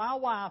satisfy my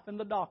wife and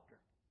the doctor.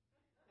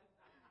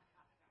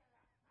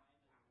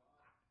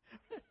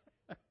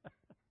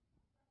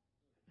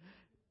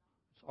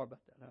 Sorry about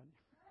that,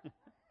 honey.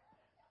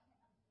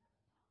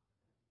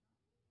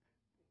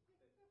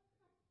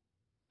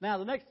 Now,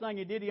 the next thing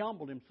He did, He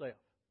humbled Himself.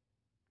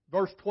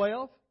 Verse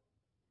 12,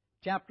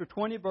 chapter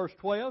 20, verse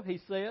 12, He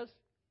says,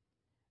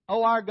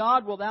 O our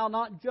God, wilt Thou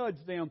not judge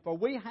them? For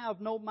we have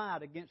no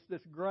might against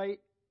this great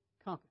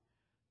company.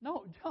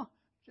 No,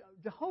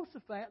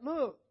 Jehoshaphat,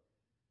 look.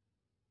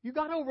 You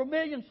got over 1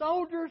 million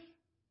soldiers.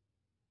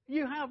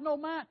 You have no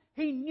might.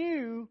 He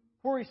knew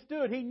where he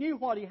stood. He knew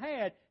what he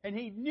had. And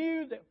he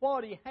knew that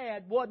what he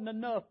had wasn't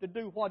enough to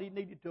do what he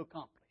needed to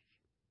accomplish.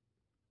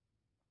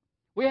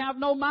 We have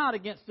no might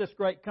against this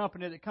great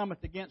company that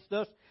cometh against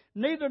us.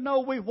 Neither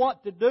know we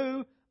what to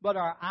do, but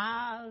our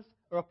eyes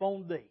are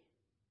upon Thee.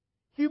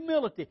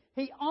 Humility.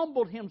 He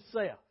humbled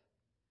Himself.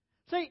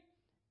 See,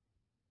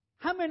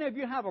 how many of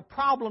you have a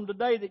problem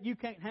today that you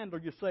can't handle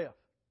yourself?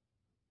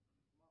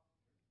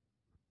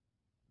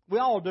 We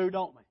all do,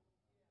 don't we?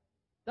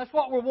 That's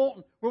what we're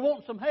wanting. We're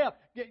wanting some help.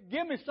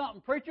 Give me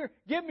something, preacher.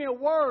 Give me a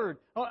word.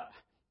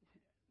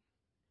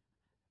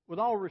 With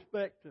all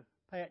respect to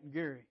Pat and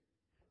Gary,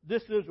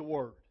 this is a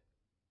word.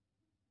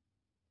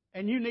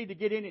 And you need to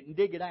get in it and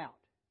dig it out.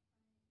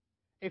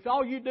 If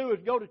all you do is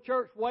go to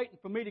church waiting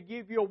for me to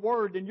give you a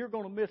word, then you're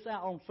going to miss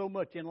out on so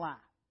much in life.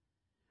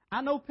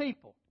 I know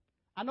people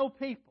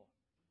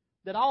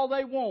that all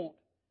they want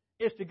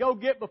is to go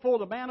get before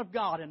the man of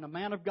God, and the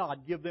man of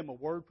God give them a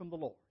word from the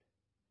Lord.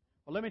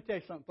 Well, let me tell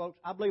you something, folks.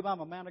 I believe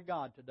I'm a man of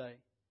God today,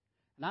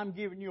 and I'm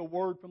giving you a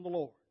word from the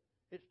Lord.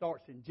 It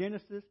starts in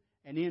Genesis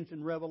and ends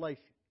in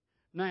Revelation.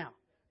 Now,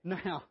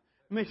 let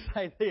me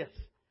say this.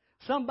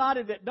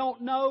 Somebody that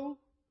don't know,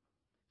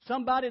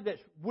 somebody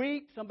that's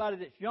weak, somebody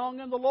that's young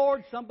in the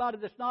Lord, somebody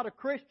that's not a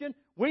Christian,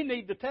 we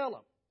need to tell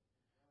them.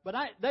 But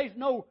I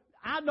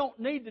don't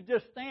need to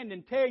just stand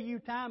and tell you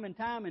time and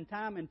time and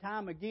time and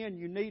time again.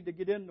 You need to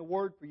get in the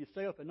Word for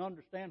yourself and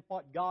understand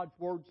what God's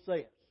Word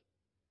says.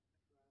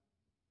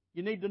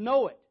 You need to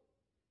know it.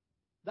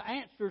 The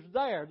answer's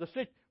there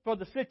for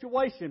the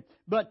situation.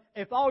 But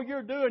if all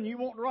you're doing, you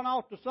want to run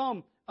off to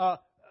some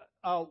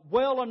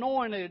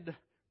well-anointed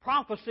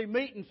prophecy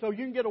meeting so you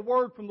can get a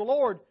word from the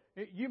Lord,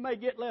 you may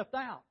get left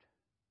out.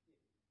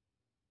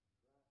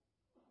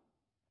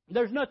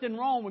 There's nothing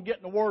wrong with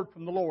getting a word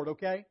from the Lord,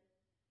 okay?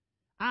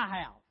 I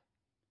have.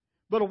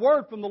 But a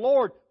word from the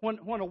Lord,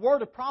 when a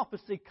word of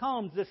prophecy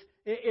comes,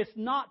 it's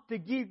not to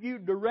give you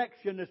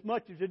direction as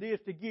much as it is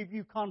to give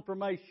you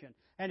confirmation.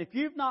 And if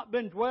you've not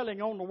been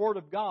dwelling on the Word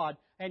of God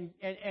and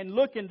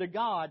looking to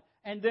God,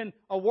 and then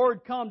a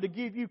word come to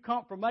give you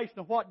confirmation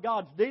of what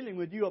God's dealing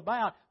with you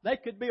about, there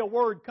could be a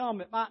word come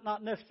that might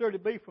not necessarily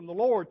be from the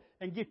Lord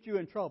and get you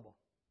in trouble.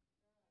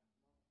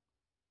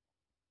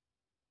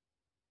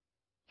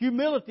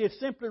 Humility is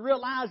simply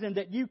realizing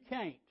that you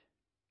can't,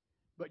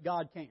 but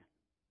God can.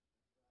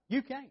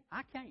 You can't.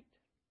 I can't.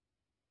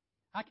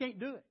 I can't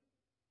do it.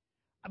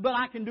 But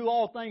I can do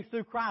all things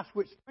through Christ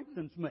which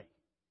strengthens me.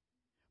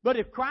 But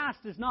if Christ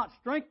is not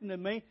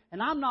strengthening me,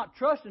 and I'm not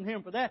trusting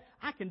Him for that,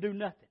 I can do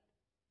nothing.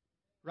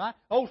 Right?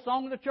 Old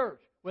song of the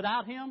church.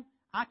 Without Him,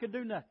 I could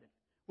do nothing.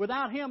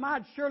 Without Him,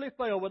 I'd surely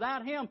fail.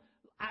 Without Him,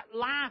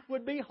 life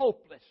would be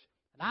hopeless.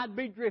 And I'd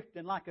be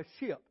drifting like a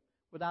ship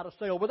without a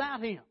sail.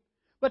 Without Him.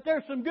 But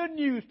there's some good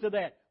news to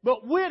that.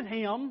 But with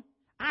Him,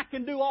 I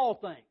can do all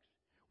things.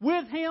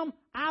 With Him,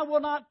 I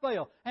will not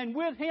fail. And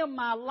with Him,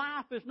 my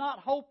life is not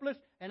hopeless,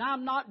 and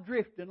I'm not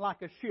drifting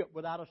like a ship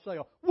without a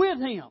sail. With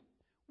Him.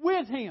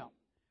 With Him.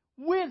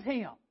 With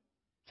Him.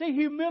 See,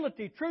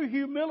 humility, true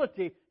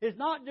humility, is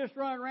not just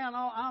running around,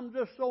 oh, I'm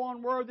just so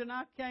unworthy and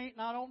I can't,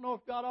 and I don't know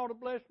if God ought to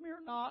bless me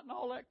or not, and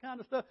all that kind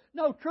of stuff.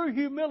 No, true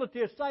humility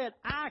is saying,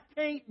 I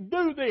can't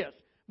do this.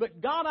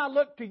 But God, I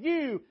look to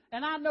You,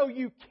 and I know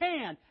You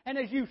can. And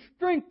as You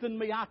strengthen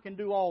me, I can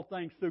do all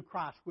things through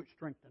Christ, which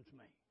strengthens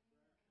me.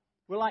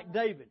 We're like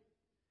David.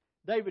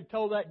 David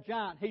told that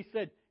giant, he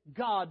said,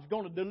 God's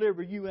going to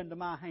deliver you into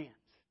my hands.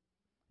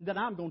 Then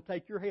I'm going to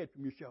take your head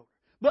from your shoulder.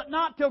 But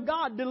not till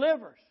God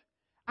delivers.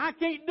 I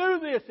can't do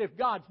this if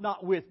God's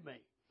not with me.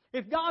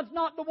 If God's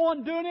not the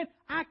one doing it,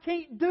 I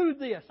can't do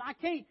this. I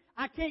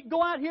can't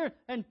go out here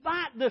and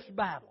fight this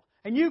battle.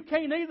 And you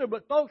can't either.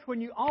 But folks,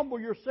 when you humble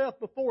yourself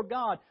before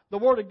God, the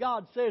Word of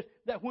God says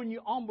that when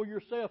you humble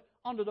yourself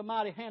under the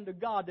mighty hand of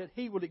God, that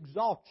He will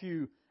exalt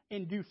you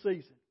in due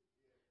season.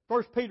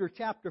 1 Peter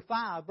chapter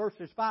 5,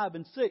 verses 5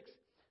 and 6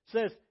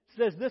 says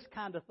this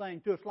kind of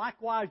thing to us.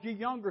 Likewise, ye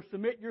younger,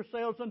 submit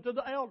yourselves unto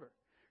the elder.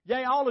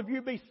 Yea, all of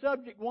you be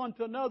subject one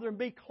to another, and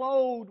be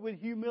clothed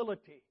with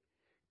humility.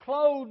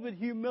 Clothed with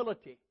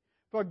humility.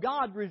 For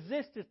God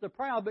resisteth the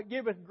proud, but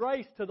giveth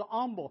grace to the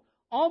humble.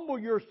 Humble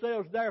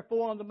yourselves,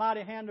 therefore, on the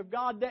mighty hand of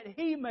God, that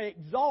He may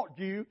exalt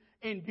you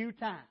in due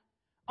time.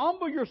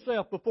 Humble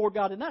yourself before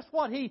God. And that's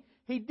what He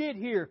did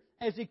here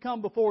as He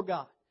come before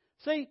God.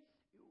 See,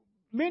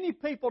 many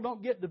people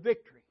don't get the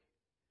victory.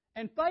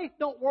 And faith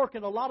don't work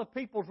in a lot of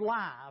people's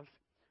lives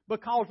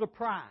because of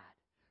pride.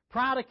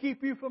 Pride to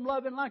keep you from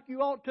loving like you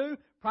ought to.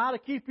 Pride to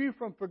keep you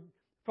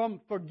from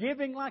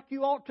forgiving like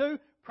you ought to.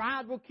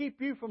 Pride will keep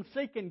you from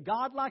seeking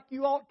God like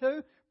you ought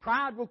to.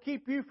 Pride will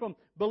keep you from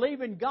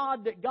believing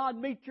God that God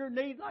meets your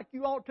need like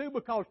you ought to,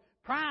 because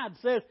pride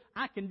says,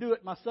 I can do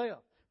it myself.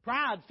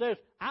 Pride says,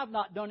 I've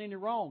not done any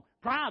wrong.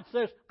 Pride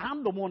says,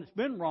 I'm the one that's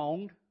been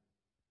wronged.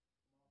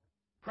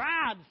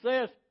 Pride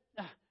says,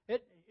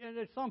 and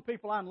there's some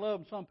people I can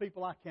love and some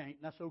people I can't,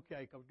 and that's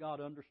okay because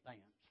God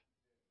understands.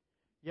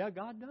 Yeah,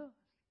 God does.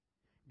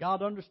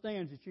 God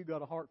understands that you've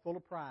got a heart full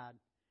of pride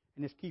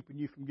and it's keeping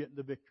you from getting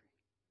the victory.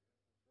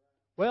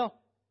 Well,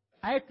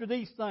 after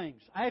these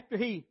things, after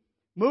he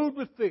moved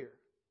with fear,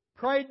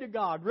 prayed to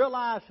God,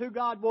 realized who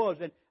God was,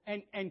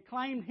 and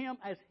claimed Him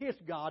as His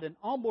God and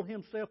humbled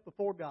himself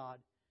before God,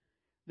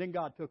 then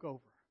God took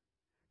over.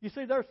 You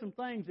see, there's some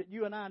things that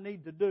you and I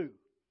need to do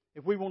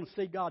if we want to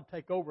see God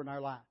take over in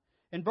our life.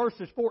 In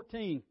verses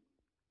 14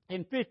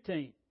 and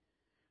 15,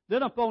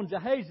 then upon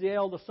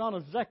Jahaziel, the son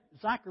of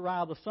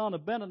Zechariah, the son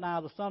of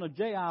Benaniah, the son of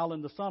Jael,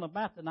 and the son of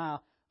Mattaniah,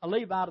 a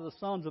Levite of the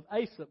sons of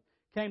Asaph,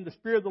 came the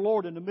Spirit of the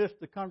Lord in the midst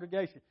of the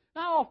congregation.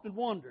 Now, I often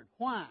wondered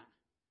why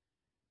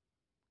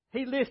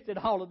He listed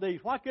all of these.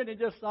 Why couldn't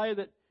He just say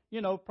that,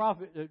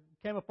 prophet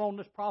came upon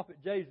this prophet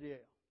Jaziel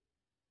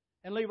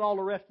and leave all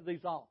the rest of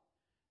these off?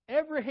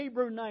 Every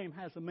Hebrew name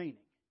has a meaning.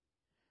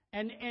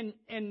 And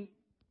in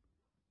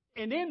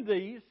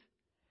these,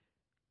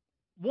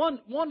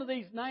 one of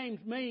these names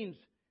means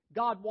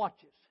God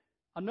watches.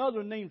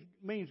 Another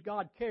means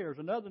God cares.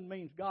 Another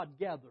means God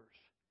gathers.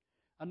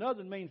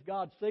 Another means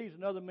God sees.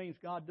 Another means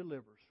God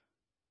delivers.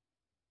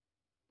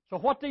 So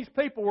what these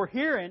people were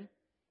hearing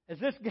as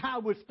this guy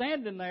was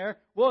standing there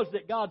was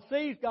that God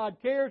sees, God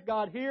cares,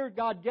 God hears,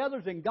 God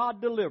gathers, and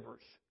God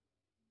delivers.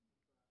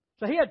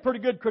 So he had pretty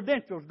good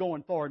credentials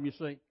going for him, you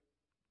see.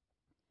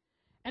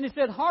 And he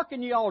said,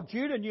 "Hearken ye all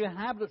Judah, and ye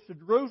inhabitants of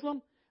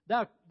Jerusalem,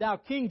 thou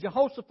King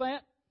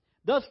Jehoshaphat,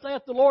 thus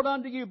saith the Lord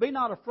unto you, be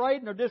not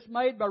afraid nor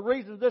dismayed by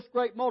reason of this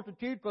great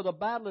multitude, for the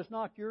battle is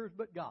not yours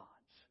but God's."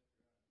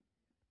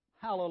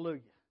 Hallelujah.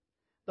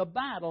 The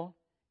battle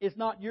is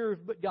not yours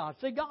but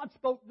God's. See, God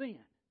spoke then,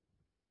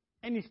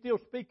 and He's still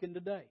speaking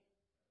today.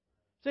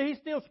 See, He's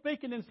still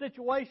speaking in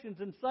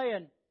situations and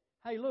saying,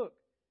 "Hey, look,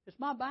 it's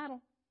my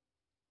battle.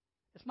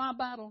 It's my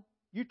battle.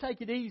 You take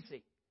it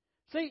easy."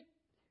 See,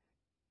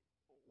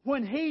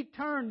 when he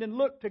turned and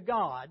looked to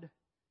God,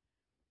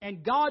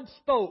 and God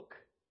spoke,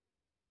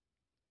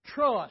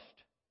 trust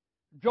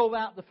drove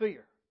out the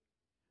fear.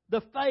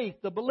 The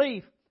faith, the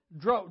belief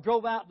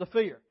drove out the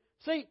fear.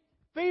 See,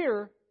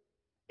 fear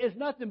is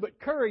nothing but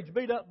courage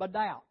beat up by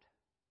doubt.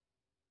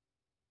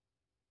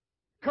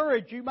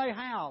 Courage you may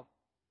have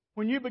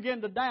when you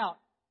begin to doubt,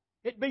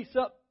 it beats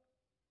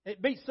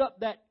up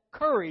that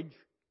courage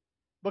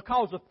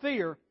because of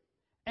fear.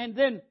 And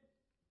then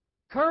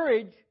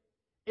courage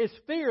is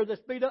fear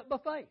that's beat up by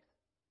faith.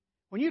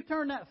 When you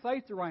turn that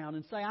faith around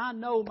and say, "I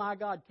know my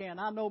God can,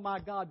 I know my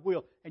God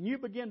will," and you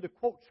begin to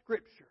quote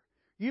Scripture,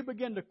 you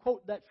begin to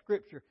quote that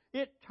Scripture,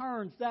 it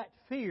turns that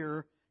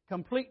fear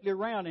completely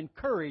around and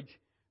courage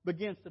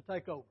begins to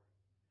take over.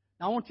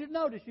 Now I want you to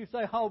notice, you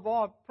say, "Oh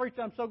boy,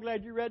 preacher, I'm so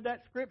glad you read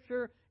that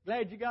Scripture.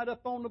 Glad you got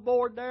up on the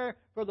board there,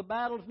 for the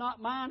battle's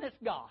not mine, it's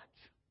God's."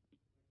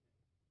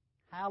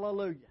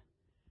 Hallelujah.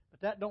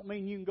 But that don't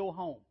mean you can go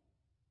home.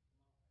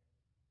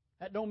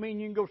 That don't mean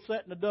you can go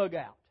sit in the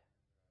dugout.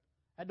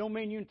 That don't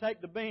mean you can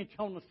take the bench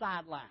on the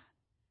sideline.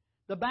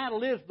 The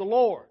battle is the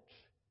Lord's.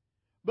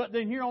 But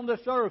then here on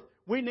this earth,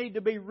 we need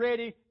to be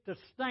ready to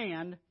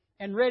stand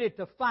and ready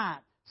to fight.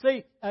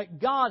 See,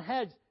 God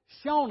has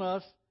shown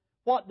us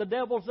what the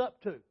devil's up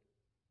to.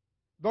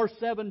 Verse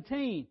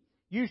 17,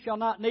 "You shall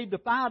not need to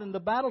fight in the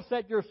battle.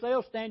 Set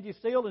yourselves, stand ye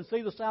still, and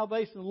see the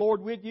salvation of the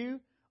Lord with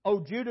you. O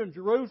Judah and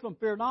Jerusalem,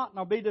 fear not,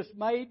 nor be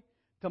dismayed.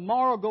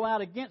 Tomorrow go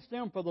out against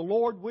them, for the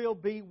Lord will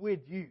be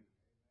with you."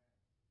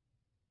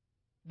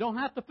 Don't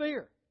have to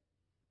fear.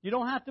 You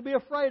don't have to be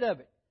afraid of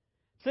it.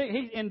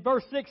 See, in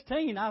verse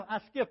 16, I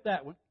skipped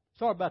that one.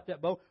 Sorry about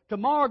that, Bo.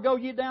 "Tomorrow go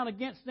ye down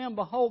against them.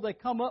 Behold, they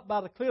come up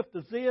by the cliff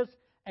to Ziz,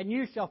 and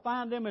you shall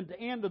find them at the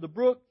end of the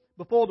brook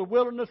before the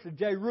wilderness of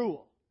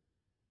Jeruel."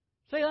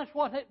 See, that's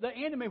what the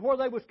enemy, where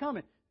they was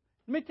coming.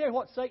 Let me tell you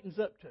what Satan's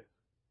up to.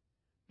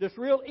 It's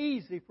real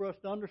easy for us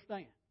to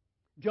understand.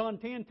 John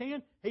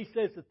 10:10, he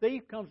says, "The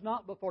thief comes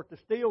not but for to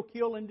steal,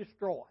 kill, and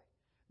destroy."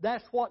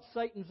 That's what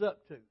Satan's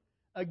up to.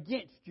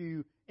 Against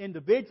you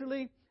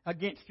individually,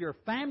 against your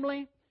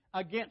family,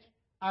 against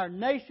our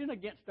nation,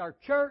 against our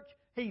church.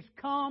 He's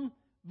come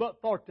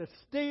but for to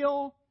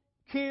steal,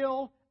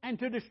 kill, and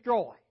to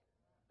destroy.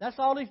 That's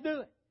all he's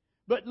doing.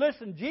 But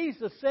listen,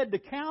 Jesus said the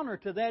counter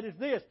to that is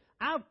this: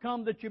 "I've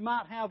come that you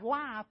might have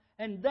life,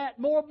 and that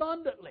more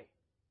abundantly."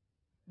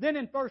 Then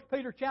in 1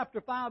 Peter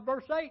chapter 5,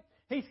 verse 8,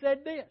 he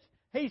said this.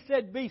 He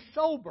said, "Be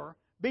sober,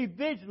 be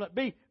vigilant,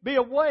 be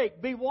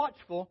awake, be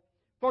watchful,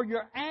 for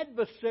your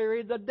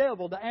adversary, the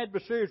devil," the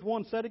adversary is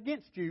one set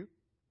against you,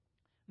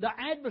 "the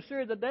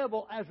adversary of the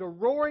devil, as a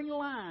roaring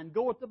lion,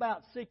 goeth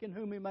about seeking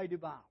whom he may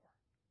devour."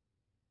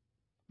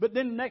 But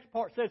then the next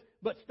part says,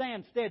 "But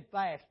stand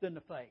steadfast in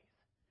the faith."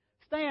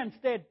 Stand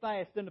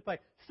steadfast in the faith.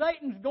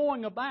 Satan's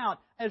going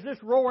about as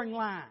this roaring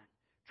lion,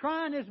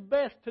 trying his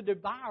best to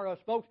devour us,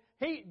 folks.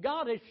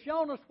 God has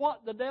shown us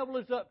what the devil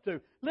is up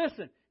to.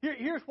 Listen,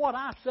 here's what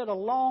I said a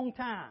long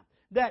time,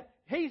 that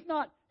he's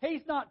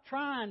not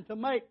trying to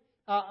make,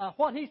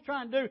 what he's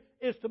trying to do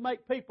is to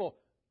make people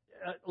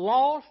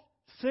lost,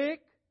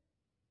 sick,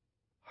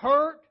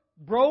 hurt,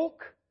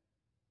 broke.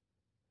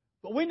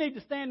 But we need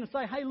to stand and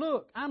say, "Hey,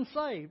 look, I'm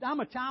saved.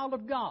 I'm a child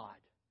of God.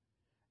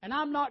 And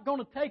I'm not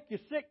going to take your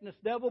sickness,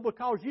 devil,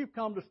 because you've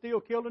come to steal,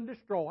 kill, and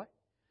destroy.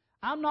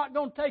 I'm not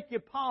going to take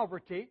your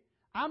poverty.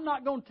 I'm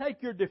not going to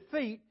take your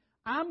defeat.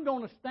 I'm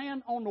going to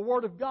stand on the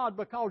Word of God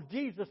because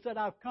Jesus said,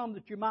 I've come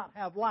that you might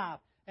have life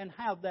and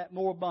have that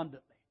more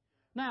abundantly.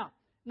 Now,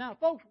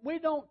 folks,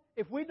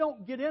 if we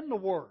don't get in the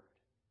Word,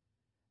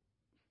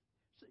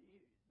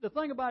 the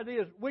thing about it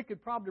is we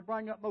could probably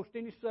bring up most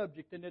any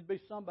subject and there'd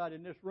be somebody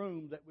in this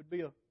room that would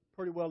be a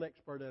pretty well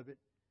expert of it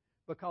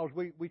because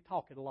we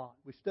talk it a lot,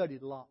 we study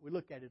it a lot, we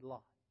look at it a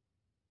lot.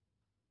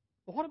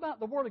 But what about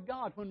the Word of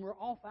God when we're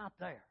off out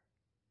there?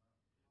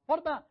 What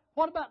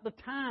about the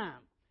time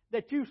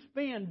that you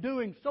spend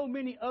doing so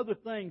many other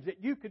things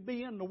that you could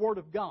be in the Word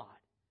of God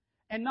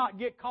and not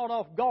get caught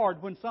off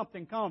guard when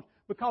something comes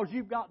because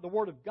you've got the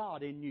Word of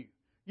God in you.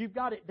 You've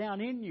got it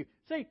down in you.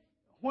 See,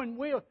 when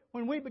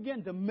we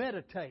begin to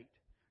meditate,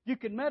 you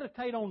can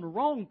meditate on the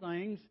wrong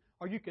things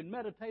or you can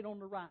meditate on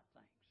the right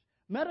things.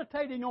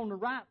 Meditating on the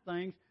right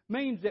things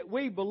means that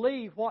we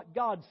believe what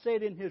God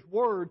said in His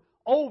Word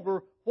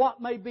over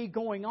what may be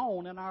going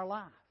on in our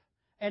life.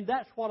 And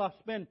that's what I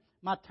spend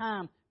my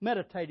time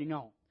meditating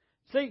on.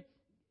 See,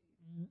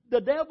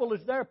 the devil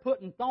is there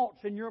putting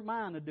thoughts in your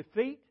mind of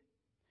defeat.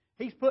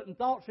 He's putting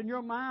thoughts in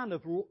your mind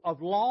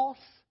of loss,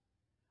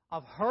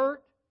 of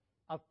hurt,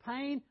 of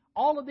pain.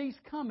 All of these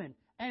coming.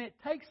 And it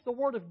takes the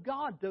Word of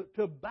God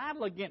to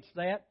battle against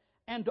that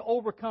and to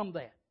overcome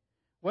that.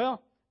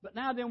 Well, but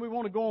now then we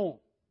want to go on.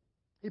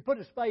 He put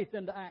his faith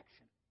into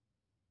action.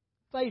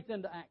 Faith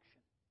into action.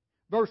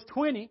 Verse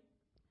 20,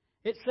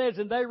 it says,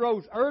 And they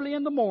rose early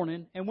in the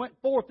morning and went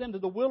forth into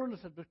the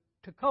wilderness of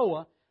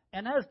Tekoa.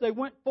 And as they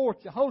went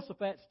forth,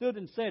 Jehoshaphat stood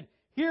and said,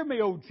 Hear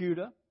me, O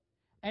Judah,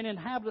 and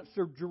inhabitants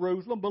of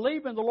Jerusalem.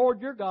 Believe in the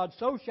Lord your God,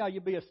 so shall you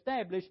be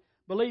established.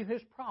 Believe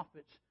His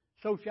prophets,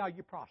 so shall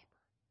you prosper.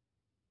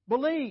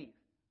 Believe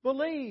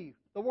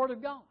the Word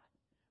of God.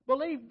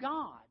 Believe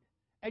God,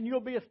 and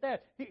you'll be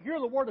established. Here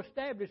the word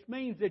established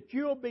means that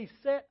you'll be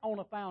set on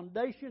a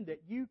foundation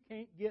that you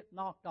can't get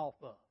knocked off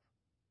of.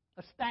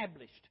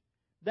 Established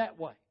that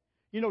way.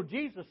 You know,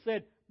 Jesus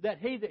said that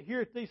he that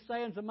heareth these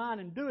sayings of mine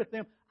and doeth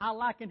them, I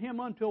liken him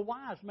unto a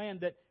wise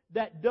man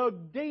that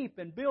dug deep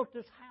and built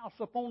his house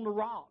upon the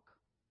rock.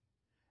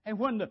 And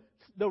when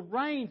the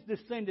rains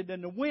descended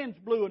and the winds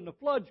blew and the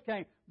floods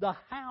came, the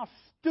house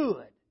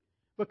stood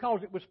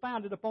because it was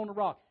founded upon the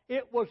rock.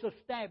 It was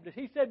established.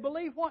 He said,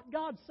 believe what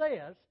God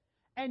says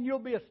and you'll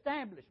be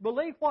established.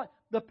 Believe what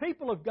the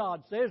people of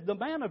God says, the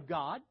man of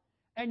God,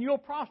 and you'll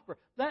prosper.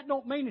 That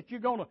don't mean that you're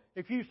going to,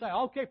 if you say,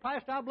 okay,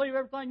 Pastor, I believe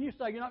everything you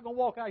say, you're not going to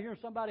walk out here and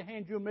somebody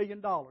hands you $1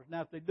 million.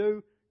 Now, if they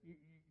do, you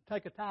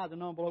take a tithe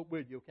and envelope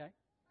with you, okay?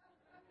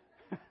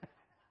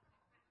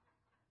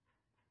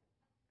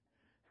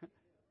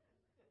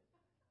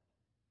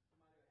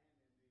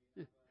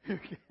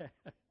 Okay.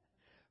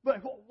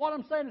 But what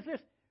I'm saying is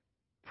this.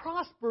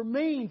 Prosper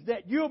means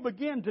that you'll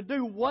begin to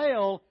do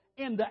well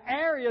in the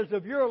areas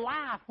of your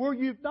life where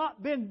you've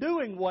not been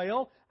doing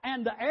well,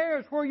 and the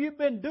areas where you've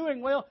been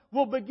doing well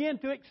will begin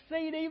to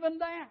exceed even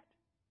that.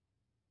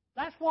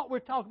 That's what we're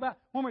talking about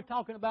when we're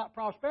talking about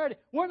prosperity.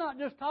 We're not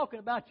just talking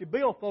about your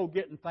billfold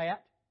getting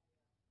fat.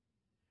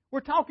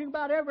 We're talking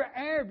about every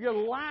area of your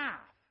life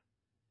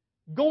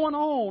going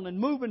on and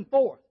moving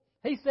forth.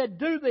 He said,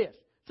 do this.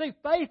 See,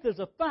 faith is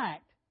a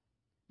fact,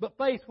 but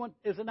faith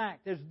is an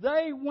act. As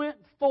they went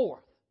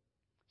forth.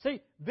 See,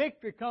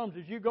 victory comes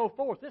as you go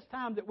forth. It's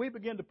time that we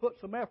begin to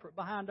put some effort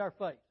behind our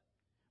faith.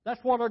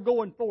 That's what our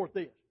going forth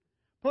is.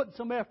 Putting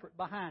some effort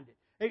behind it.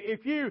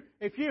 If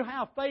you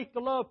have faith to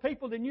love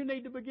people, then you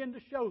need to begin to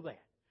show that.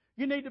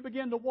 You need to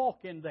begin to walk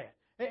in that.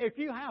 If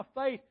you have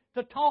faith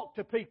to talk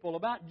to people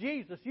about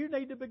Jesus, you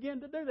need to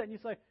begin to do that. And you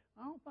say,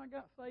 I don't think I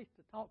got faith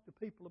to talk to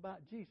people about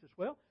Jesus.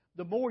 Well,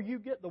 the more you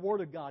get the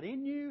Word of God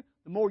in you,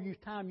 the more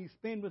time you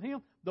spend with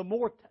Him, the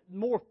more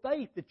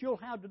faith that you'll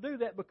have to do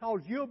that,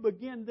 because you'll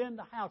begin then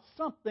to have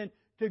something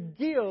to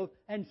give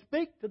and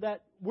speak to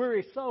that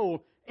weary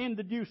soul in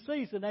the due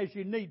season as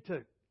you need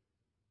to.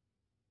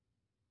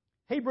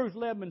 Hebrews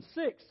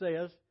 11:6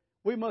 says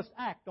we must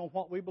act on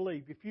what we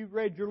believe. If you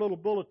read your little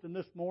bulletin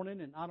this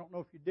morning, and I don't know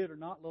if you did or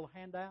not, little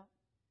handout,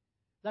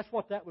 that's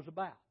what that was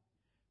about.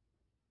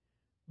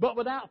 But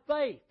without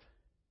faith,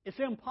 it's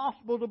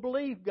impossible to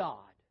believe God.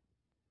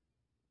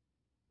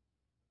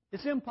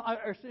 It's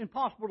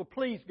impossible to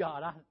please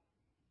God. I'm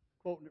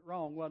quoting it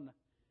wrong, wasn't I?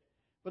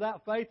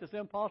 Without faith, it's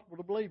impossible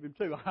to believe Him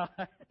too.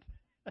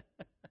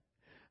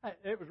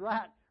 It was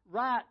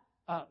right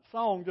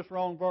song, just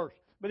wrong verse.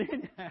 But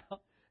anyhow,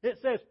 it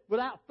says,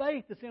 without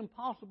faith, it's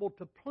impossible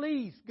to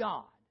please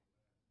God.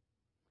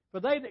 For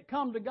they that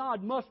come to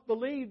God must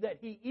believe that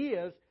He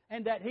is,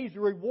 and that He's a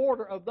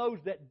rewarder of those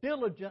that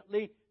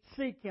diligently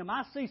seek Him.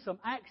 I see some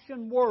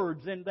action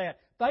words in that.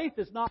 Faith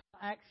is not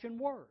an action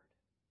word.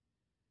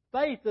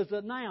 Faith is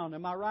a noun.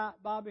 Am I right,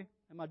 Bobby?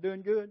 Am I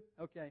doing good?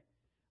 Okay.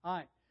 All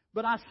right.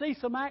 But I see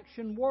some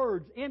action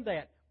words in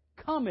that.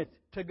 Cometh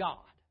to God.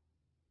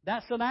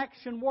 That's an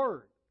action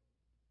word.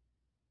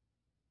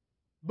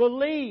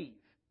 Believe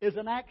is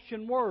an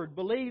action word.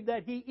 Believe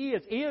that He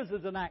is.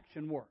 Is an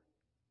action word.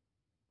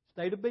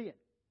 State of being.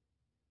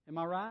 Am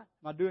I right?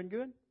 Am I doing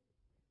good?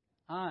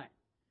 All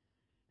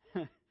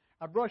right.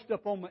 I brushed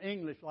up on my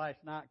English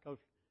last night because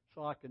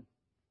so I can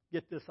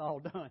get this all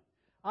done.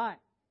 All right.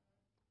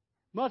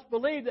 Must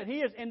believe that He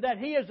is, and that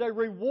He is a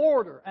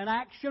rewarder, an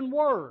action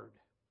word.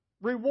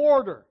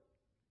 Rewarder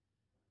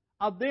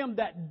of them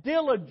that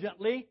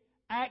diligently,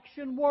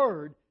 action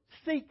word,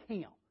 seek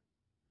Him.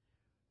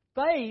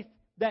 Faith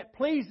that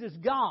pleases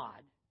God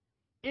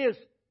is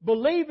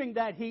believing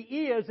that He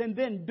is and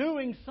then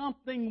doing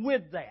something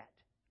with that.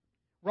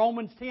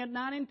 Romans 10,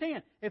 9 and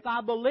 10. If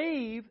I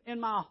believe in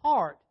my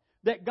heart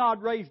that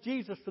God raised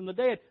Jesus from the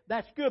dead,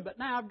 that's good. But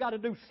now I've got to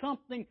do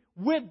something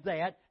with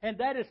that, and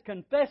that is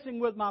confessing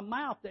with my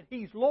mouth that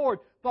He's Lord.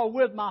 For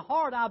with my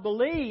heart I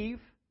believe,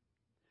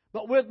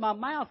 but with my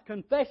mouth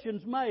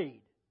confession's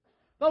made.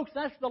 Folks,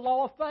 that's the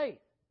law of faith.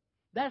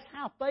 That's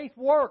how faith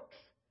works.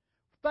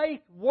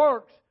 Faith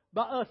works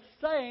by us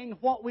saying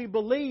what we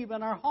believe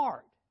in our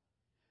heart.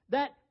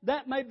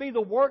 That may be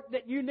the work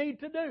that you need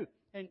to do.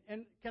 And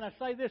can I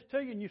say this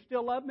to you and you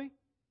still love me?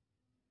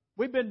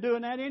 We've been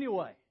doing that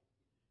anyway.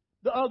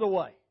 The other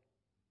way.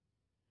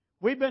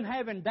 We've been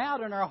having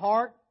doubt in our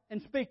heart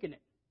and speaking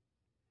it.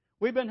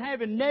 We've been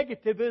having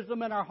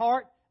negativism in our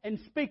heart and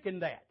speaking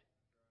that.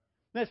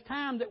 It's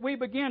time that we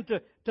begin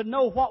to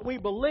know what we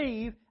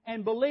believe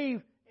and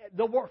believe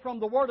from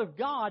the Word of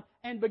God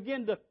and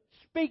begin to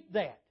speak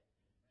that.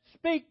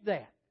 Speak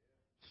that.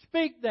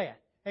 Speak that.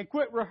 And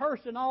quit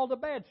rehearsing all the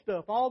bad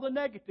stuff, all the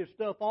negative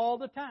stuff all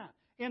the time.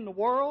 In the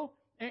world,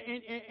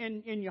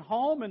 in your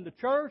home, in the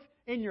church,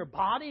 in your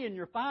body, in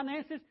your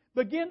finances.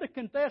 Begin to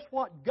confess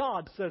what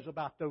God says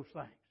about those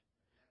things.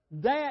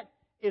 That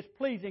is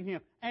pleasing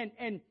Him.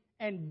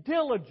 And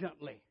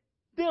diligently.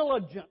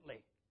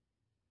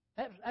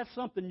 That's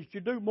something you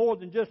should do more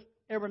than just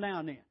every now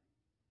and then.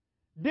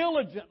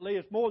 Diligently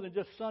is more than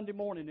just Sunday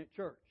morning at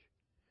church.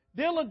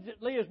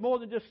 Diligently is more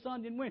than just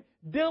Sunday and Wednesday.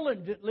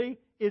 Diligently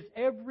is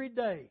every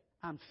day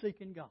I'm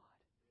seeking God.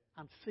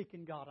 I'm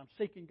seeking God. I'm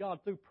seeking God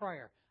through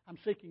prayer. I'm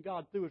seeking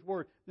God through His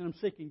Word. Then I'm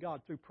seeking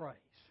God through praise.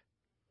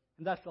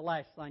 And that's the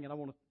last thing that I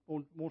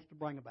wants to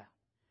bring about.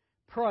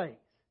 Praise.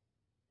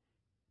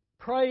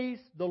 Praise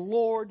the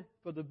Lord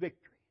for the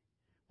victory.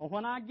 Well,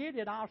 when I get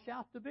it, I'll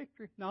shout the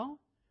victory. No,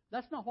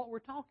 that's not what we're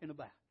talking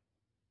about.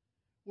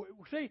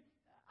 See,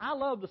 I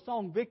love the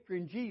song Victory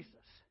in Jesus.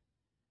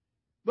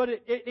 But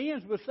it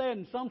ends with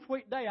saying, some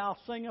sweet day I'll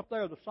sing up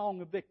there the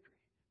song of victory.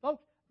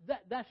 Folks,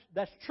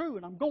 that's true,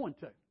 and I'm going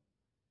to.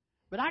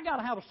 But I got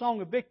to have a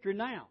song of victory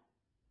now.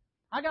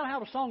 I got to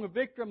have a song of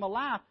victory in my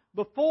life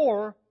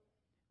before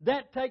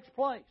that takes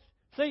place.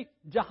 See,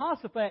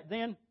 Jehoshaphat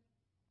then,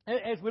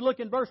 as we look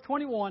in verse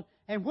 21,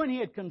 and when he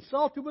had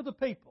consulted with the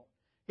people,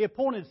 he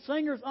appointed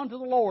singers unto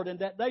the Lord, and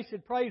that they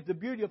should praise the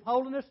beauty of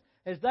holiness,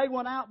 as they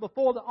went out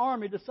before the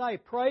army to say,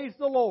 Praise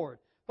the Lord,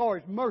 for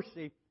His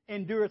mercy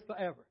endureth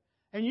forever.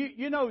 And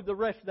you know the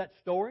rest of that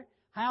story,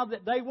 how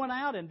that they went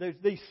out, and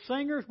these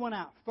singers went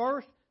out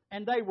first,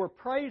 and they were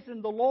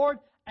praising the Lord,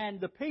 and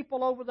the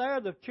people over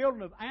there, the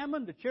children of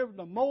Ammon, the children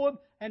of Moab,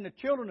 and the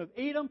children of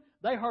Edom,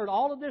 they heard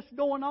all of this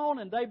going on,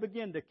 and they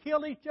began to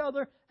kill each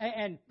other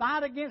and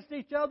fight against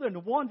each other, and the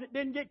ones that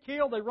didn't get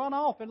killed, they run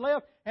off and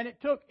left, and it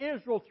took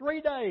Israel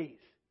 3 days.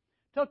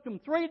 It took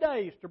them 3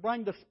 days to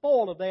bring the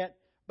spoil of that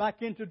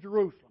back into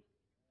Jerusalem,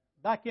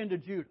 back into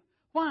Judah.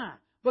 Why?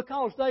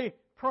 Because they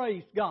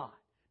praised God.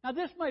 Now,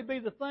 this may be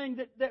the thing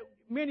that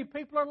many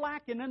people are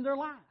lacking in their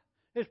life,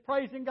 is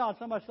praising God.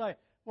 Somebody say,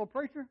 well,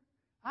 preacher,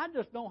 I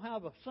just don't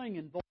have a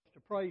singing voice to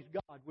praise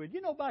God with.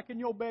 You know, back in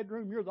your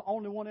bedroom, you're the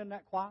only one in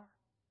that choir.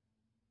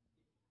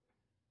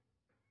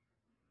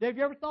 Have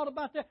you ever thought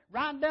about that?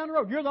 Riding down the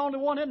road, you're the only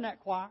one in that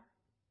choir.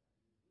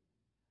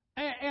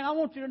 And I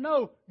want you to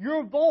know,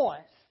 your voice,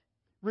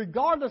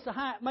 regardless of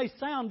how it may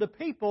sound to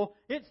people,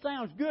 it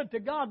sounds good to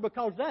God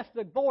because that's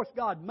the voice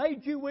God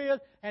made you with,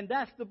 and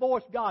that's the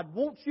voice God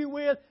wants you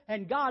with,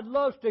 and God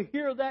loves to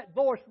hear that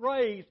voice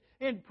raised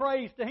in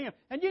praise to Him.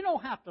 And you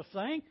don't have to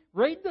sing.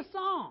 Read the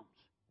Psalms.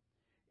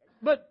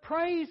 But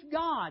praise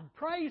God.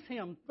 Praise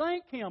Him.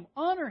 Thank Him.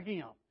 Honor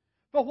Him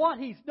for what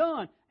He's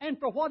done and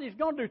for what He's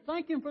going to do.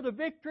 Thank Him for the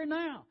victory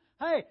now.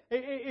 Hey,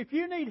 if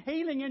you need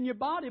healing in your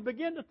body,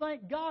 begin to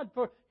thank God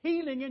for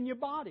healing in your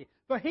body,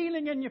 for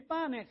healing in your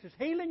finances,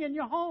 healing in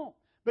your home.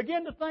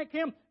 Begin to thank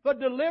Him for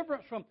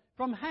deliverance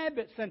from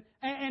habits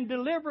and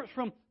deliverance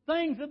from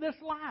things of this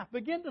life.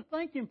 Begin to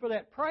thank Him for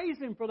that. Praise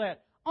Him for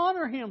that.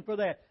 Honor Him for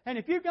that. And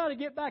if you've got to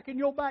get back in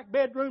your back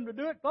bedroom to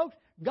do it, folks,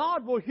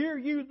 God will hear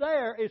you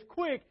there as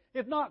quick,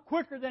 if not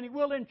quicker than He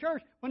will in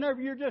church,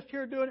 whenever you're just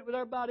here doing it with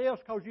everybody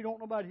else because you don't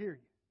want nobody to hear you.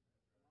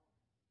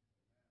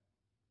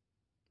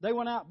 They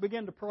went out and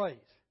began to praise.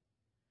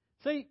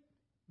 See,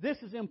 this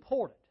is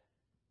important.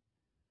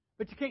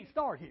 But you can't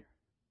start here.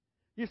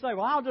 You say,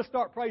 well, I'll just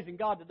start praising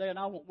God today and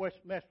I won't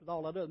mess with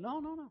all that other.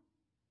 No.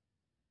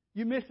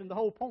 You're missing the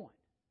whole point.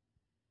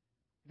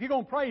 If you're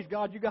going to praise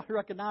God, you've got to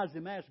recognize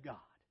Him as God.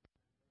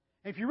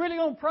 And if you're really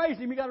going to praise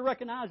Him, you've got to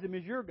recognize Him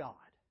as your God.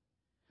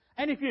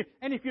 And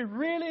if you're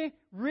really,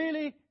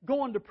 really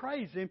going to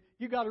praise Him,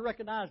 you've got to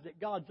recognize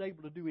that God's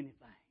able to do anything.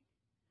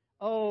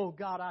 Oh,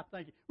 God, I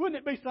thank You. Wouldn't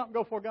it be something to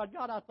go for God?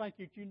 God, I thank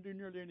You that You can do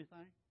nearly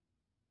anything.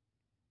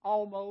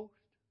 Almost.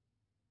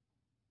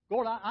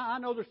 Lord, I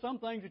know there's some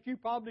things that you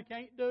probably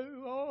can't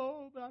do.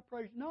 Oh, but I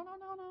praise you. No.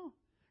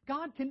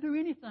 God can do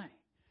anything.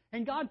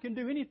 And God can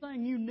do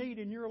anything you need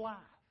in your life.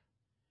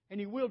 And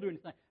He will do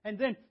anything. And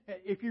then,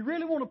 if you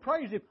really want to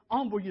praise Him,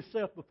 humble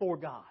yourself before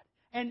God.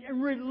 And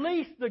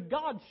release the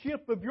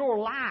Godship of your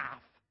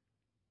life.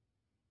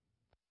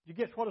 Did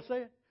you get what I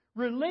said?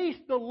 Release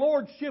the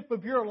Lordship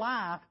of your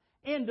life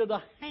into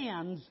the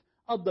hands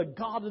of the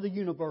God of the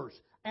universe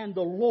and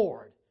the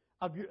Lord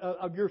of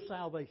your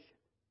salvation.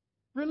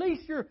 Release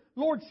your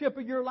Lordship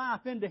of your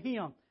life into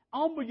Him.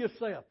 Humble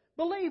yourself.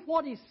 Believe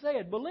what He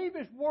said. Believe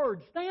His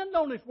Word. Stand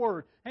on His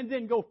Word. And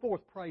then go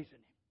forth praising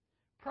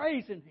Him.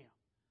 Praising Him.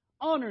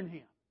 Honoring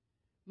Him.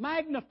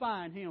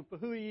 Magnifying Him for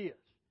who He is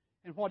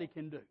and what He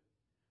can do.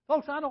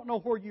 Folks, I don't know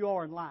where you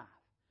are in life.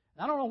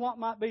 I don't know what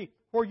might be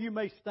where you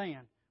may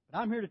stand. But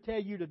I'm here to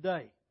tell you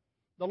today,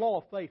 the law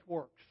of faith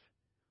works.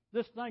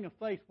 This thing of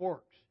faith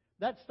works.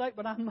 That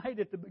statement I made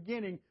at the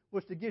beginning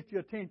was to get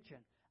your attention.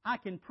 I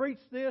can preach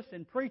this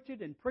and preach it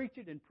and preach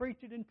it and preach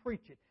it and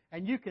preach it.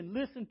 And you can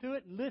listen to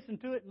it and listen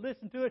to it and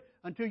listen to it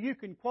until you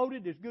can quote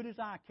it as good as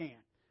I can.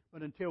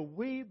 But until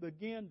we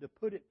begin to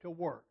put it to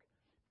work,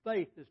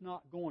 faith is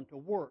not going to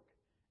work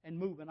and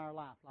move in our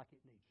life like it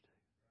needs to.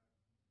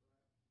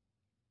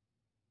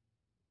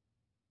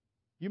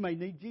 You may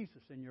need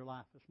Jesus in your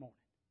life this morning.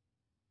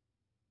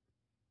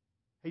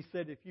 He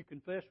said if you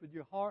confess with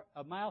your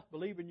mouth,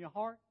 believe in your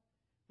heart,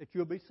 that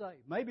you'll be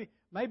saved.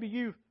 Maybe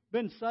you've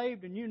been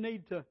saved and you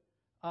need to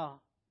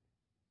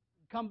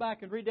come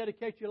back and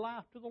rededicate your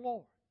life to the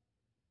Lord.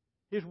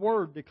 His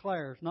Word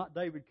declares, not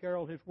David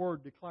Carroll, His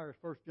Word declares,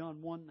 1 John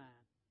 1:9.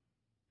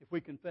 If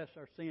we confess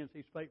our sins,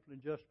 He's faithful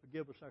and just to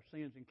forgive us our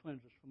sins and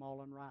cleanse us from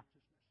all unrighteousness.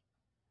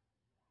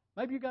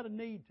 Maybe you've got a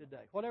need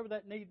today, whatever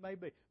that need may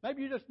be.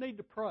 Maybe you just need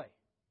to pray.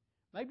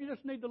 Maybe you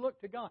just need to look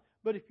to God.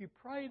 But if you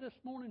pray this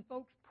morning,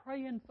 folks,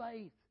 pray in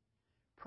faith.